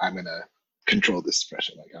saying like I'm gonna control this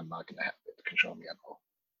depression. Like I'm not gonna have it control me at all.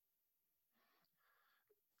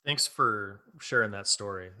 Thanks for sharing that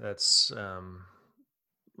story. That's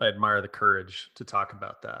I admire the courage to talk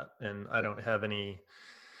about that. And I don't have any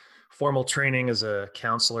formal training as a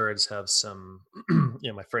counselor. I just have some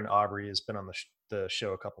my friend Aubrey has been on the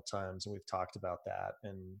show a couple times, and we've talked about that.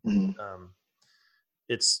 And Mhm. um,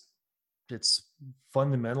 it's it's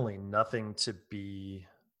fundamentally nothing to be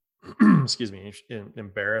excuse me,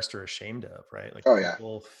 embarrassed or ashamed of, right? Like Oh yeah.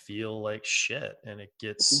 people feel like shit, and it Mhm.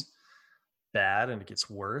 gets bad, and it gets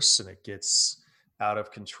worse, and it gets out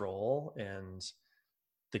of control. And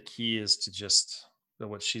the key is to just,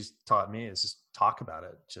 what she's taught me is just talk about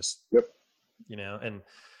it. Just, Yep. and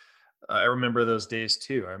I remember those days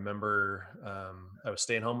too. I remember I was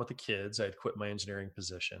staying home with the kids. I had quit my engineering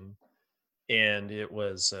position, and it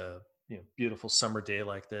was a beautiful summer day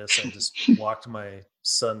like this. I just walked my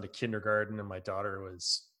son to kindergarten, and my daughter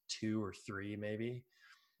was 2 or 3 maybe,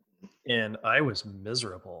 and I was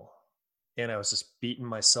miserable, and I was just beating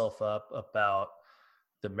myself up about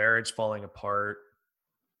the marriage falling apart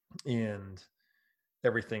and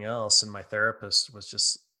everything else. And my therapist was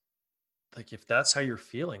just like, if that's how you're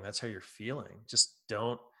feeling, that's how you're feeling. Just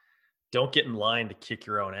don't get in line to kick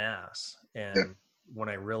your own ass. Yep. And when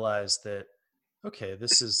I realized that, okay,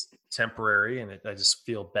 this is temporary, and I just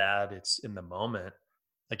feel bad, it's in the moment,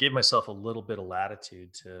 I gave myself a little bit of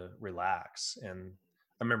latitude to relax. And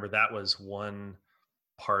I remember that was one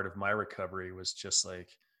part of my recovery, was just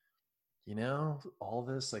like, all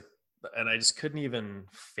this, like, and I just couldn't even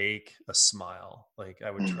fake a smile. Like, I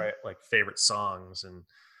would Mhm. try like favorite songs and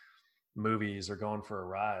movies or going for a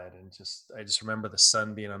ride, and I just remember the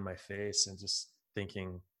sun being on my face and just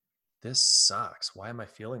thinking, this sucks, why am I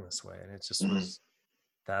feeling this way? And it just Mhm. was,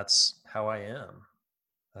 that's how I am,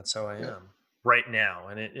 that's how I Yep. am right now.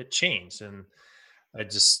 And it changed. And i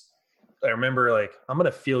just I remember, like, I'm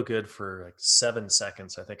gonna feel good for like 7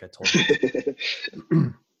 seconds, I think I told her.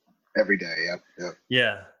 Every day. Yep. Yep.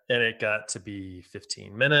 Yeah, and it got to be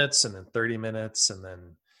 15 minutes, and then 30 minutes, and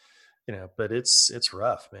then, but it's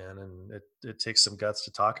rough, man, and it takes some guts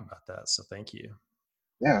to talk about that. So thank you.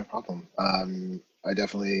 Yeah, no problem. I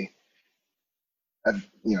definitely, I've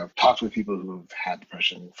talked with people who have had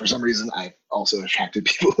depression. For some reason, I've also attracted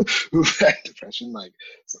people who've had depression. Like,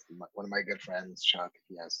 one of my good friends, Chuck,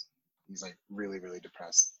 he's like really really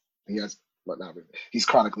depressed. He has, but not really. He's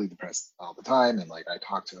chronically depressed all the time, and like I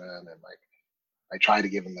talk to him, and like I try to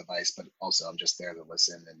give him advice, but also I'm just there to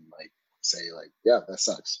listen and like say like, yeah, that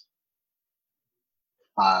sucks.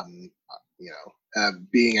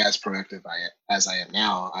 Being as proactive as I am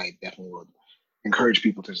now, I definitely would encourage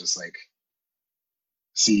people to just like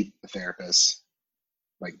see a therapist.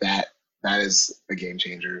 Like that is a game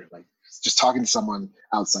changer. Like, just talking to someone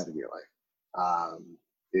outside of your life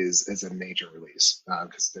is a major release,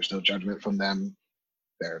 because there's no judgment from them.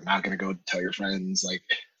 They're not going to go tell your friends. Like,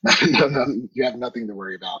 you have nothing to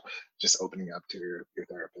worry about. Just opening up to your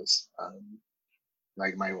therapist.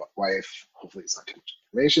 Like my wife, hopefully it's not too much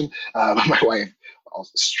information, but my wife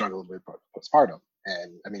also struggled with postpartum,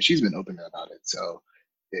 and I mean she's been open about it. So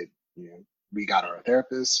it, we got her a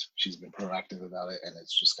therapist. She's been proactive about it, and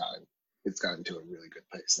it's gotten to a really good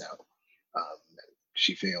place now.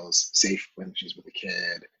 She feels safe when she's with a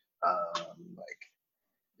kid. Like,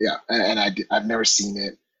 yeah, and I've never seen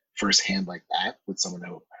it firsthand like that with someone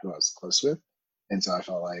who I was close with, and so I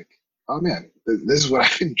felt like, oh man, this is what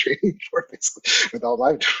I've been training for, basically, with all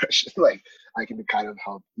my depression. Like, I can kind of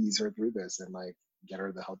help ease her through this and like get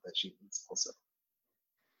her the help that she needs. Also,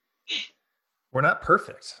 We're not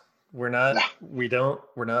perfect. yeah.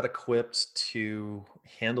 We're not equipped to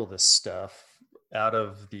handle this stuff out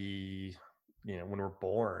of the, when we're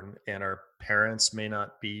born, and our parents may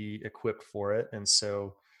not be equipped for it. And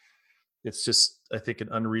so it's just, I think, an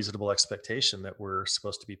unreasonable expectation that we're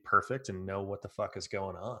supposed to be perfect and know what the fuck is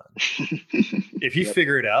going on. If you Yep.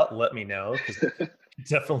 figure it out, let me know, because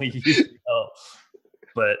definitely use the help.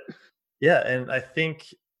 But yeah, and I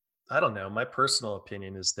think, I don't know, my personal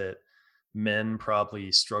opinion is that men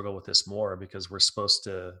probably struggle with this more, because we're supposed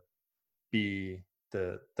to be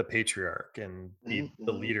the patriarch and be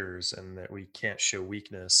the Mhm. leaders, and that we can't show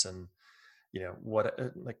weakness. And what,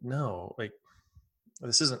 like, no, like,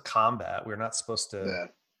 this isn't combat. We're not supposed to Yeah.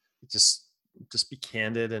 just be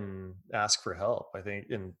candid and ask for help, I think.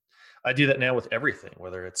 And I do that now with everything,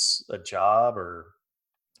 whether it's a job or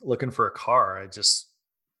looking for a car. I just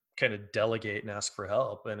kind of delegate and ask for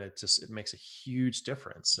help, and it makes a huge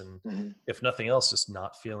difference. And Mhm. if nothing else, just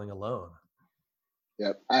not feeling alone.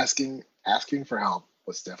 Yep. Asking for help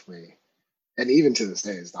was definitely, and even to this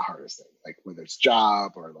day, is the hardest thing. Like, whether it's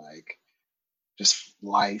job or like just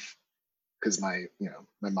life, because my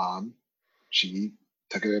mom, she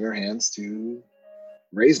took it in her hands to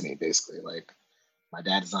raise me, basically. Like, my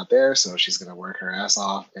dad is not there, so she's gonna work her ass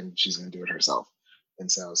off and she's gonna do it herself.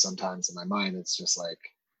 And so sometimes in my mind, it's just like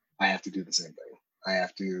I have to do the same thing. I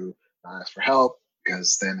have to not ask for help.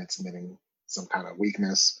 because then it's admitting some kind of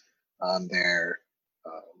weakness there.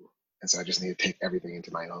 And so I just need to take everything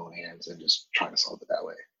into my own hands and just try to solve it that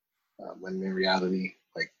way. When in reality,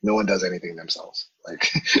 like no one does anything themselves.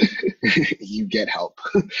 Like you get help.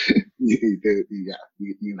 You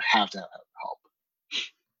have to have help.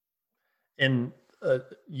 And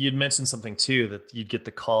you'd mentioned something too, that you'd get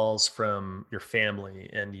the calls from your family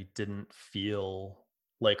and you didn't feel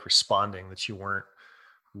like responding, that you weren't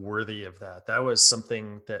worthy of that. That was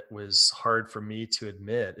something that was hard for me to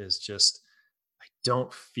admit, is just I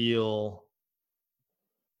don't feel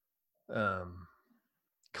um,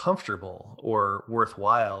 comfortable or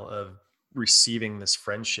worthwhile of receiving this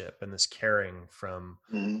friendship and this caring from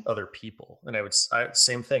Mhm. other people. And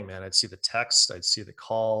same thing, man. I'd see the text, I'd see the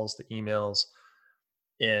calls, the emails,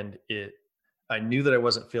 and I knew that I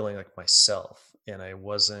wasn't feeling like myself, and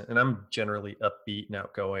I'm generally upbeat and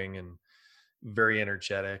outgoing and very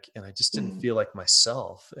energetic, and I just didn't Mhm. feel like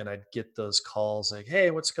myself. And I'd get those calls like,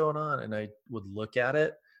 "Hey, what's going on?" And I would look at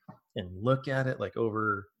it like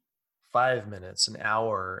over 5 minutes, an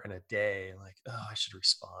hour, and a day, like, oh, I should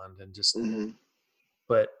respond. And just, Mhm.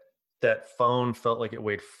 but that phone felt like it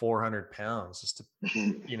weighed 400 pounds just to,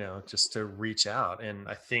 Mhm. just to reach out. And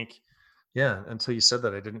I think, yeah, until you said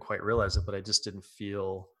that, I didn't quite realize it, but I just didn't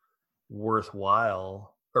feel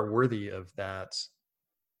worthwhile or worthy of that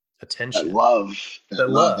That attention, love, that that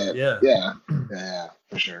love, love. that Yeah. yeah, yeah,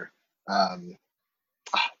 for sure. Um,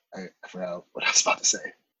 I forgot what I was about to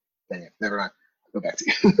say. Dang it, never mind. Go back to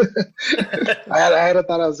you. I had a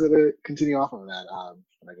thought I was going to continue off of that,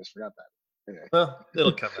 but I just forgot that. Anyway, Well,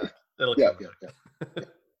 it'll come back. It'll yeah, come yeah, yeah, back. yeah,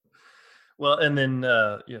 Well, and then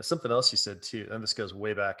something else you said too, and this goes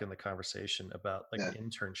way back in the conversation about like yeah,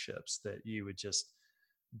 internships, that you would just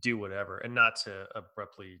do whatever, and not to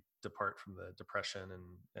abruptly depart from the depression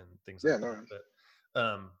and things like yeah. No, that. But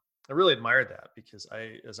I really admired that, because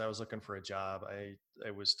as I was looking for a job,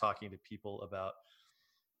 I was talking to people about,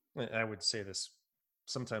 and I would say this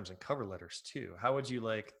sometimes in cover letters too. How would you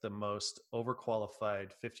like the most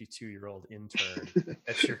overqualified 52-year-old intern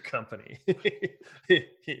at your company?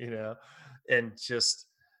 you know, and just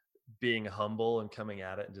being humble and coming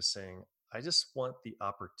at it and just saying, I just want the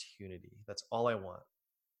opportunity. That's all I want.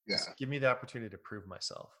 yeah, Just give me the opportunity to prove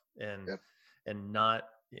myself. yep, And not,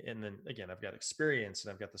 and then again, I've got experience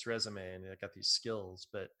and I've got this resume and I've got these skills,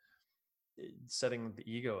 but setting the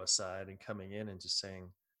ego aside and coming in and just saying,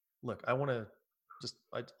 look, I want to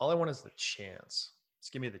all I want is the chance.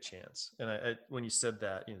 Just give me the chance. And when you said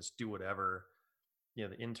that, just do whatever, the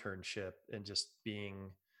internship, and just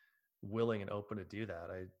being willing and open to do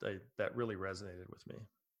that, that really resonated with me.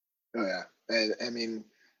 oh yeah. And I mean,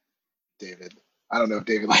 David. I don't know if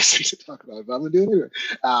David likes me to talk about it, but I'm gonna do it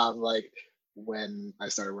anyway. Like when I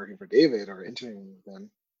started working for David or interning with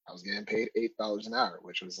him, I was getting paid $8 an hour,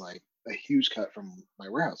 which was like a huge cut from my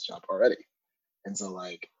warehouse job already. And so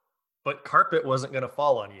like But carpet wasn't going to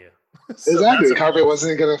fall on you. So exactly, that's the a carpet plus.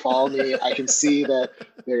 wasn't gonna follow me. I can see that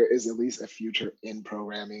there is at least a future in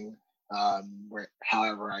programming, where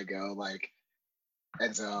however I go, like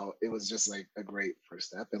and so it was just like a great first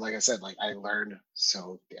step. And like I said, like I learned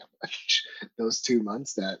so damn much those 2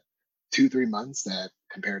 months, that 3 months, that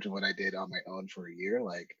compared to what I did on my own for a year,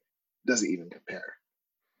 like doesn't even compare.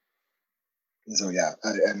 And so yeah,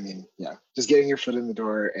 I mean, yeah, just getting your foot in the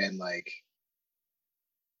door and like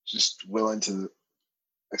just willing to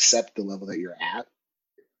accept the level that you're at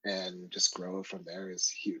and just grow from there is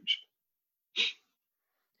huge.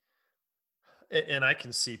 And I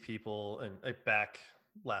can see people, and back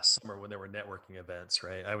last summer when there were networking events,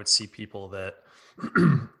 right? I would see people that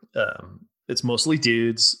it's mostly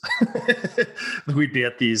dudes. We'd be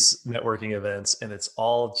at these networking events, and it's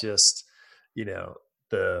all just, you know,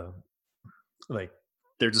 the like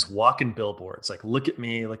they're just walking billboards, like look at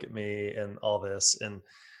me, and all this. And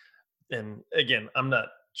again, I'm not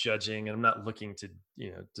judging and I'm not looking to,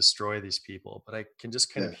 destroy these people, but I can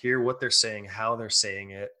just kind of Yeah. hear what they're saying, how they're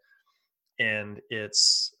saying it, and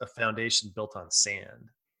it's a foundation built on sand.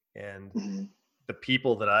 And Hmm. the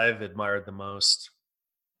people that I've admired the most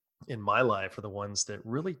in my life are the ones that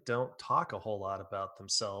really don't talk a whole lot about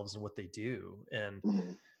themselves and what they do. And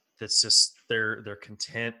Hmm. that's just they're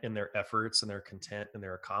content in their efforts, and they're content in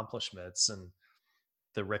their accomplishments, and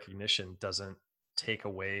the recognition doesn't take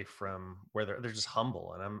away from where they're just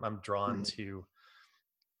humble. And I'm drawn Hmm. to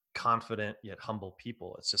confident yet humble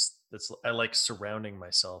people. It's I like surrounding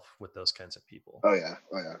myself with those kinds of people. Oh yeah,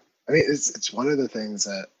 oh yeah. I mean, it's one of the things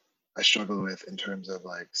that I struggle with in terms of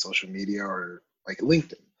like social media or like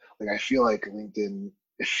LinkedIn. Like I feel like LinkedIn,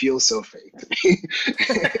 it feels so fake to me.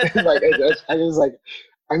 Like I just like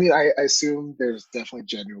I mean, I assume there's definitely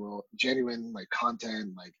genuine like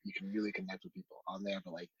content, like you can really connect with people on there,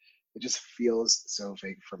 but like it just feels so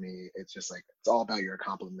fake for me. It's just like it's all about your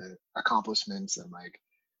accomplishments, and like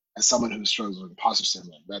as someone who struggles with imposter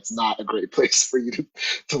syndrome, that's not a great place for you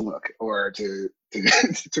to look or to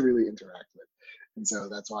to really interact with. And so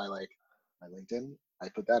that's why like my LinkedIn, I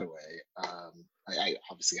put that away. I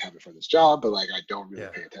obviously have it for this job, but like I don't really Yeah.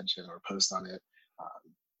 pay attention or post on it.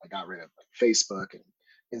 I got rid of like Facebook and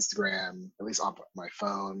Instagram, at least on my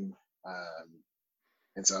phone. Um,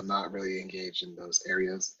 and so I'm not really engaged in those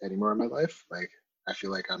areas anymore in my life. Like I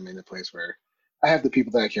feel like I'm in a place where I have the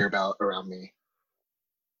people that I care about around me.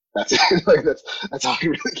 That's it. Like that's all I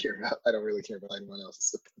really care about. I don't really care about anyone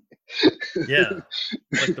else's Yeah. opinion.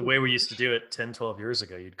 Like the way we used to do it 10, 12 years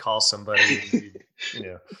ago, you'd call somebody and you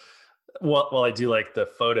know, well, I do like the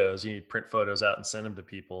photos. You print photos out and send them to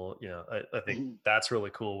people. I think that's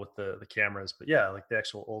really cool with the cameras. But yeah, like the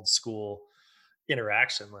actual old school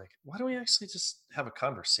interaction. Like, why don't we actually just have a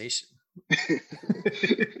conversation?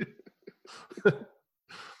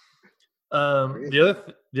 Agree.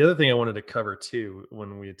 The other thing I wanted to cover too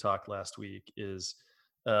when we had talked last week is,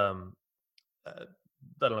 um, I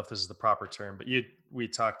don't know if this is the proper term, but we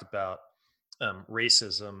talked about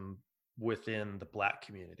racism within the Black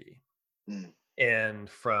community Mm, and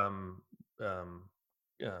from um,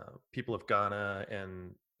 people of Ghana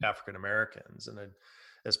and African Americans, and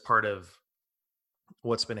as part of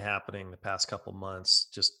what's been happening the past couple months,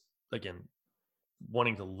 just again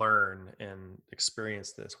wanting to learn and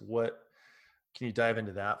experience this. What can you dive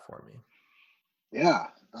into that for me? yeah.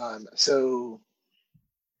 So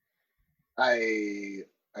I,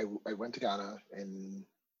 I went to Ghana in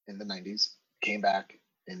the 90s, came back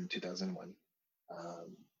in 2001.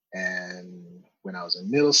 Um, and when I was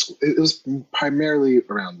in middle school, it was primarily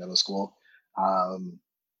around middle school. Um,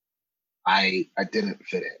 I didn't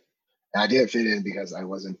fit in. And I didn't fit in because I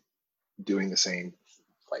wasn't doing the same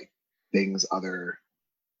like things other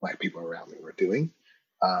Black people around me were doing.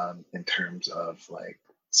 In terms of like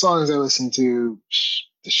songs I listened to,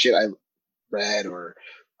 the shit I read or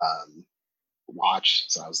um, watch.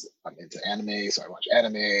 I'm into anime, so I watch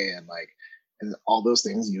anime and like and all those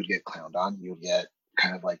things you would get clowned on. You would get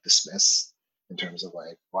kind of like dismissed in terms of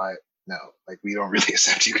like why no, like we don't really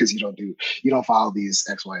accept you because you don't follow these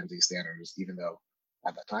X, Y, and Z standards, even though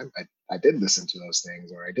at that time I did listen to those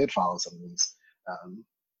things or I did follow some of these um,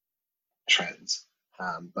 trends.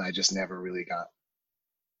 But I just never really got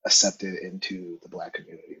accepted into the Black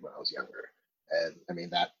community when I was younger. And I mean,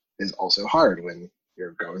 that is also hard when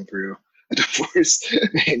you're going through a divorce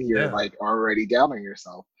and you're Yeah. like already down on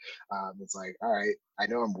yourself. It's like, all right, I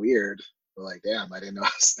know I'm weird, but like, damn, I didn't know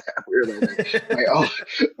I was that weird.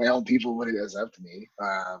 Like my own people wouldn't accept me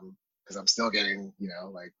because I'm still getting,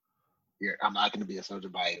 like, I'm not going to be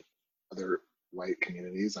accepted by other white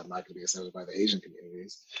communities. I'm not going to be accepted by the Asian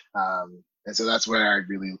communities. And so that's where I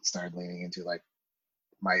really started leaning into like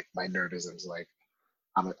my nerdism is like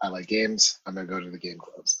I like games. I'm gonna go to the game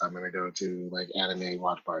clubs. I'm gonna go to like anime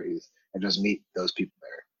watch parties and just meet those people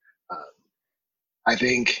there. I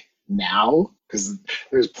think now because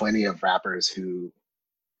there's plenty of rappers who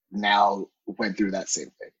now went through that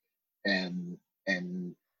same thing, and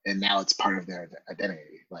and and now it's part of their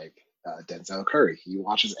identity. Like Denzel Curry, he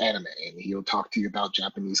watches anime and he'll talk to you about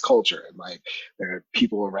Japanese culture, and like there are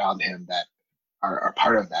people around him that are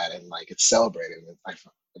part of that, and like it's celebrated. And I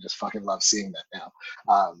just fucking love seeing that now.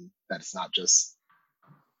 That it's not just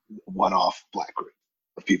one-off Black group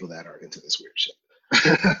of people that are into this weird shit.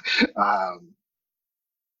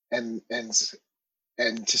 And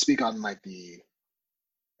and to speak on like the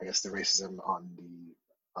I guess the racism on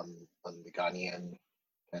the Ghanaian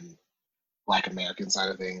and Black American side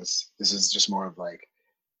of things, this is just more of like,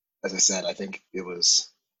 as I said, I think it was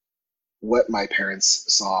what my parents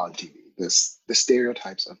saw on TV. The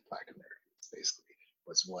stereotypes of Black Americans basically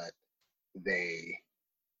was what they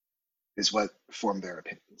is what formed their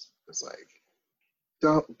opinions. It's like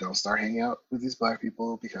don't start hanging out with these Black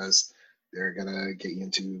people because they're gonna get you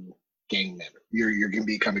into gang member. You're gonna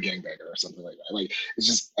become a gangbanger or something like that. Like it's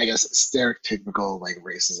just I guess stereotypical like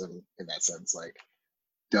racism in that sense. Like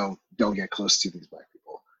don't get close to these Black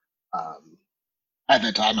people. Um, at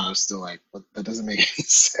that time I was still like, but that doesn't make any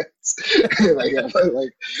sense. like,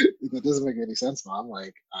 like that doesn't make any sense, mom.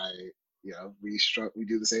 Like we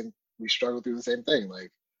do the same, we struggle through the same thing.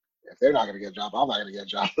 Like if they're not gonna get a job, I'm not gonna get a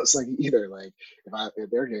job. It's like either like if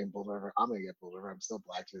they're getting pulled over, I'm gonna get pulled over. I'm still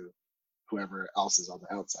Black to whoever else is on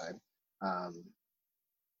the outside. Um,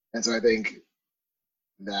 and so I think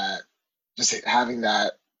that just having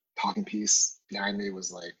that talking piece behind me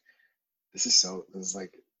was like, this is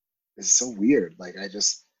is so weird. Like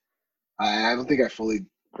I don't think I fully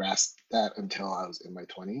grasped that until I was in my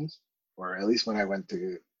 20s, or at least when I went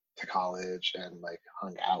to college and like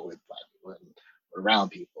hung out with Black people and around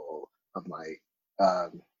people of my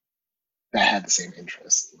um, that had the same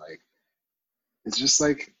interests. Like it's just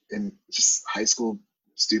like in just high school,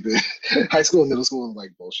 stupid high school and middle school and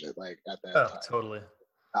like bullshit. Like at that Oh, time. totally.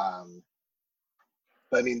 Um,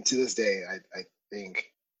 but I mean, to this day, I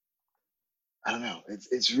think I don't know.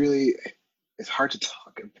 It's really it's hard to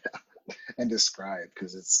talk about and describe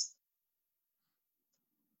because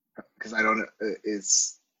I don't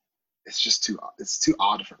it's just it's too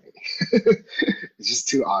odd for me. It's just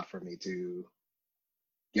too odd for me to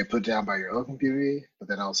get put down by your own community, but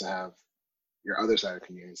then also have your other side of the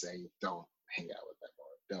community saying don't hang out with them or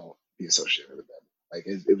don't be associated with them. Like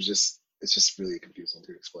it was just it's just really confusing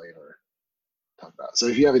to explain or talk about. So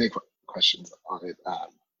if you have any questions on it,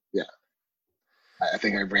 yeah, I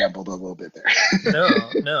think I rambled a little bit there.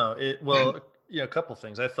 No. Well, a couple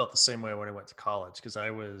things. I felt the same way when I went to college because I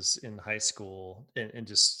was in high school and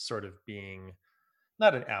just sort of being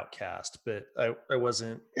not an outcast, but I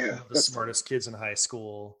wasn't Yeah, one of the that's fine. smartest kids in high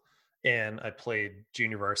school. And I played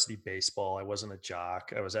junior varsity baseball. I wasn't a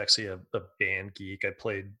jock. I was actually a band geek. I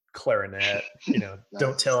played clarinet, don't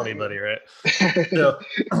That's tell not anybody, right? good. So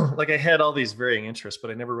like I had all these varying interests, but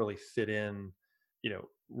I never really fit in,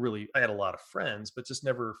 really I had a lot of friends, but just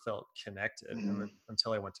never felt connected. And Mhm. then,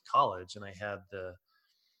 until I went to college and I had the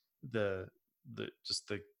just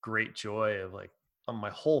the great joy of like on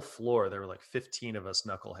my whole floor there were like 15 of us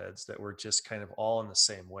knuckleheads that were just kind of all in the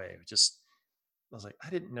same way. Just I was like, I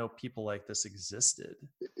didn't know people like this existed.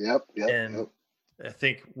 Yep, yep, And yep, I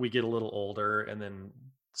think we get a little older and then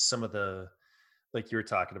some of the like you were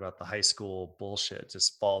talking about the high school bullshit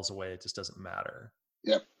just falls away. It just doesn't matter.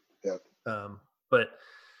 yep, yep. But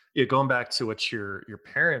going back to what your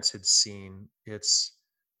parents had seen, it's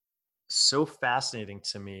so fascinating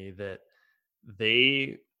to me that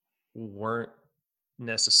they weren't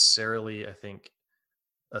necessarily, I think,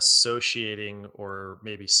 associating or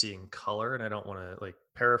maybe seeing color. And I don't want to like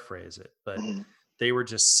paraphrase it, but Mhm. they were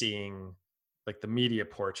just seeing like the media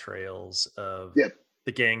portrayals of Yep,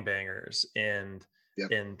 the gangbangers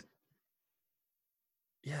yep. and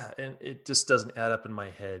yeah, and it just doesn't add up in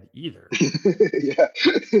my head either. Yeah.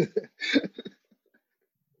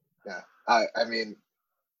 Yeah. I mean,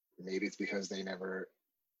 maybe it's because they never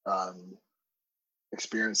um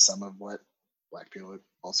experienced some of what Black people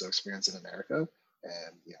also experience in America.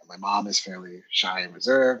 And my mom is fairly shy and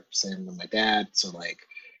reserved, same with my dad. So like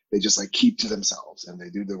they just like keep to themselves and they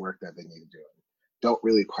do the work that they need to do and don't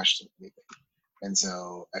really question anything. And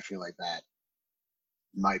so I feel like that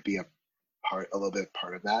might be a little bit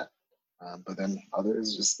part of that. But then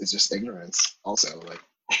others just it's just ignorance also. Like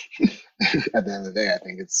at the end of the day, I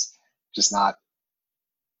think it's just not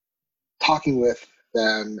talking with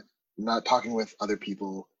them, not talking with other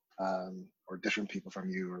people or different people from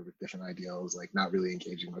you or with different ideals, like not really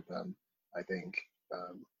engaging with them. I think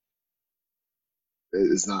um,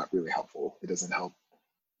 is not really helpful. It doesn't help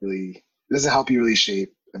really. It doesn't help you really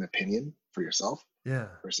shape an opinion for yourself Yeah.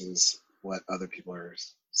 versus what other people are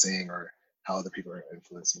saying or how other people are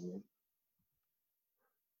influencing you.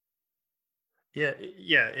 Yeah,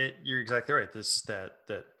 yeah, you're exactly right. This that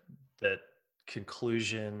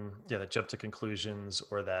conclusion, yeah, that jump to conclusions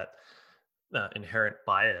or that inherent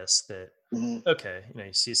bias that Hmm. okay,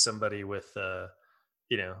 you see somebody with a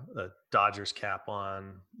Dodgers cap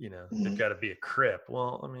on, they've Hmm. got to be a Crip.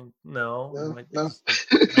 Well, I mean, no, No, no. might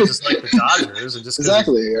just like the Dodgers, and just because he's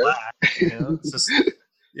Exactly. black, Right? it's just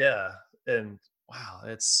yeah. And wow,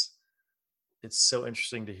 it's so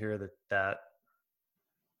interesting to hear that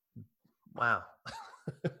wow.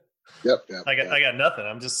 Yep. Yep. I got nothing.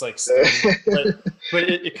 I'm just like stunned. Yep. But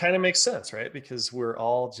it kind of makes sense, right? Because we're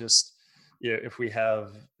all just if we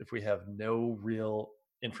have no real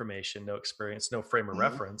information, no experience, no frame of Hmm.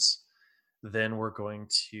 reference, then we're going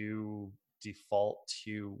to default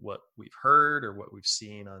to what we've heard or what we've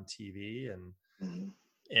seen on TV Hmm.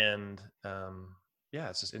 and yeah,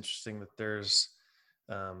 it's just interesting that there's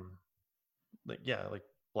um like yeah, like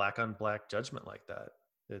black on black judgment like that.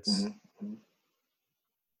 It's Hmm.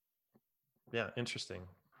 yeah, interesting.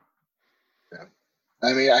 Yeah.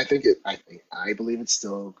 I mean, I believe it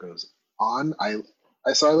still goes on.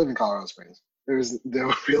 So I live in Colorado Springs. There's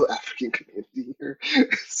no real African community here,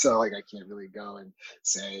 so like I can't really go and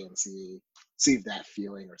say and see if that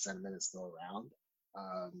feeling or sentiment is still around.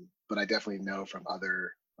 But I definitely know from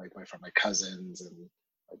other from my cousins and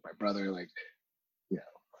like my brother, like you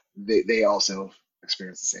know, they also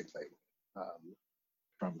experience the same thing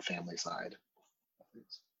from family side.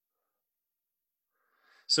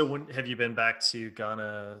 So when have you been back to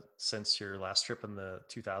Ghana since your last trip in the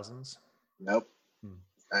 2000s? Nope. Hmm.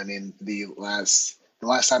 I mean, the last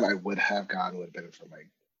time I would have gone would have been for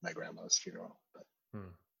my grandma's funeral, but Hmm.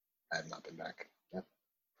 I have not been back. Yep.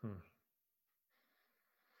 Hmm.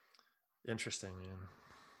 Interesting, man.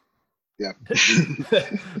 Yep.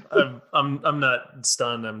 I'm not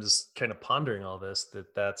stunned. I'm just kind of pondering all this.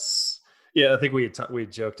 That's yeah. I think we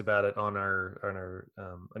joked about it on our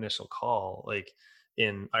initial call, like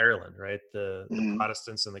in Ireland, right? The Mhm,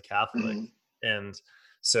 Protestants and the Catholic, mhm. and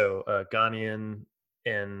so Ghanaian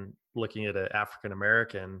and looking at an African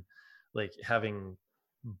American, like having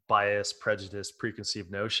bias, prejudice, preconceived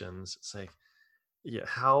notions. It's like, yeah,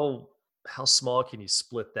 how small can you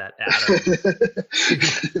split that atom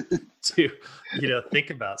to to think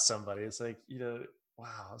about somebody? It's like,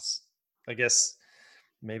 wow, I guess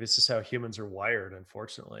maybe it's just how humans are wired,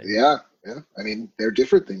 unfortunately. Yeah, yeah. I mean, they're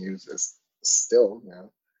different than you. Still,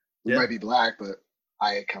 we Yeah. might be black, but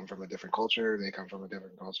I come from a different culture. They come from a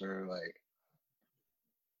different culture. Like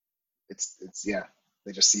it's yeah.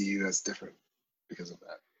 They just see you as different because of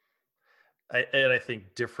that. And I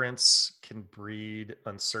think difference can breed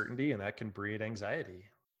uncertainty, and that can breed anxiety.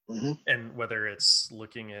 Hmm. And whether it's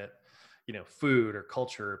looking at food or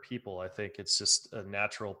culture or people, I think it's just a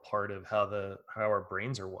natural part of how our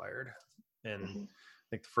brains are wired. And Hmm. I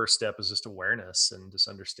think the first step is just awareness and just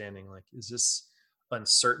understanding, like, is this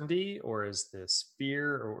uncertainty or is this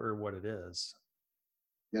fear, or what it is?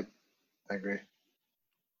 Yep, I agree.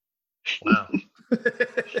 Wow.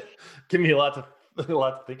 Give me a lot to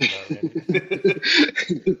think about,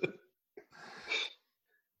 Randy.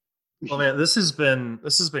 Well, man, this has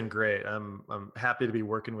been great. I'm happy to be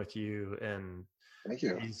working with you, and Thank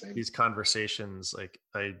you. these Same. conversations, like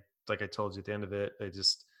I told you at the end of it, I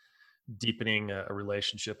just deepening a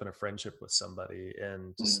relationship and a friendship with somebody,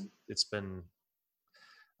 and just Mhm. it's been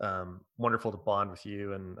wonderful to bond with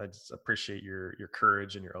you, and I just appreciate your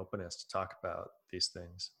courage and your openness to talk about these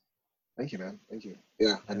things. Thank you, man. Thank you.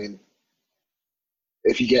 Yeah, I Yeah, mean,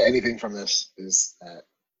 if you get anything from this, is that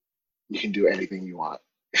you can do anything you want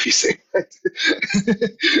if you say that.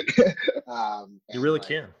 you And really like,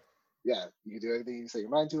 can. yeah, you can do anything you set your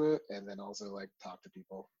mind to it, and then also like talk to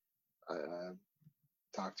people. Uh,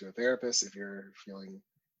 Talk to a therapist if you're feeling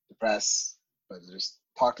depressed, but just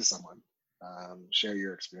talk to someone. Share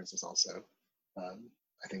your experiences also.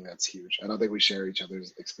 I think that's huge. I don't think we share each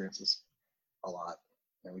other's experiences a lot,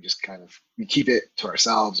 and we just kind of we keep it to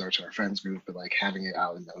ourselves or to our friends group. But like having it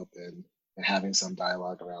out in the open and having some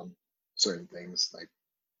dialogue around certain things, like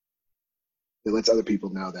it lets other people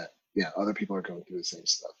know that yeah, other people are going through the same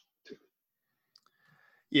stuff too.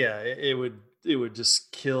 Yeah, it would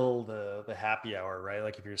just kill the happy hour, right?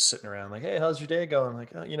 Like if you're sitting around like, "Hey, how's your day going?"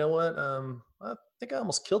 Like, "Oh, you know what? I think I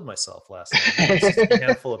almost killed myself last night. Maybe this just took a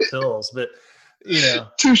handful of pills." But you know,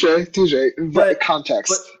 Touche, touche. but but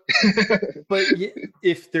Context.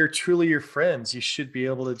 if they're truly your friends, you should be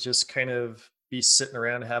able to just kind of be sitting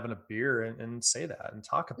around having a beer and say that and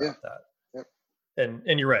talk Yeah. about that. Yep.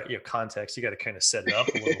 And you're right, context, you got to kind of set it up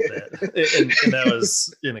a little bit. And that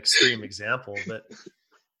was an extreme example, but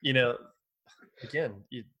you know, again,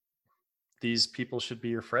 these people should be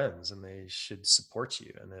your friends and they should support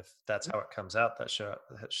you. And if that's how it comes out, that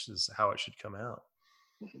is how it should come out.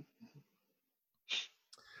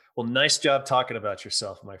 Well, nice job talking about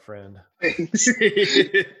yourself, my friend. Thanks.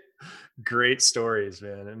 Great stories,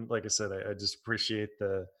 man. And like I said, I just appreciate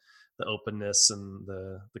the openness and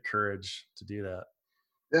the courage to do that.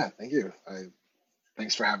 Yeah, thank you.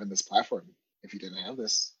 Thanks for having this platform. If you didn't have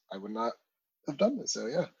this, I would not have done this. So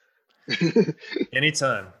yeah.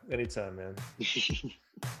 Anytime, man.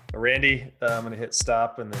 Randy, I'm gonna hit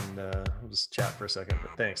stop and then we'll just chat for a second.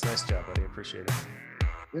 But thanks, nice job, buddy. Appreciate it.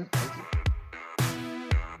 Yeah, thank you.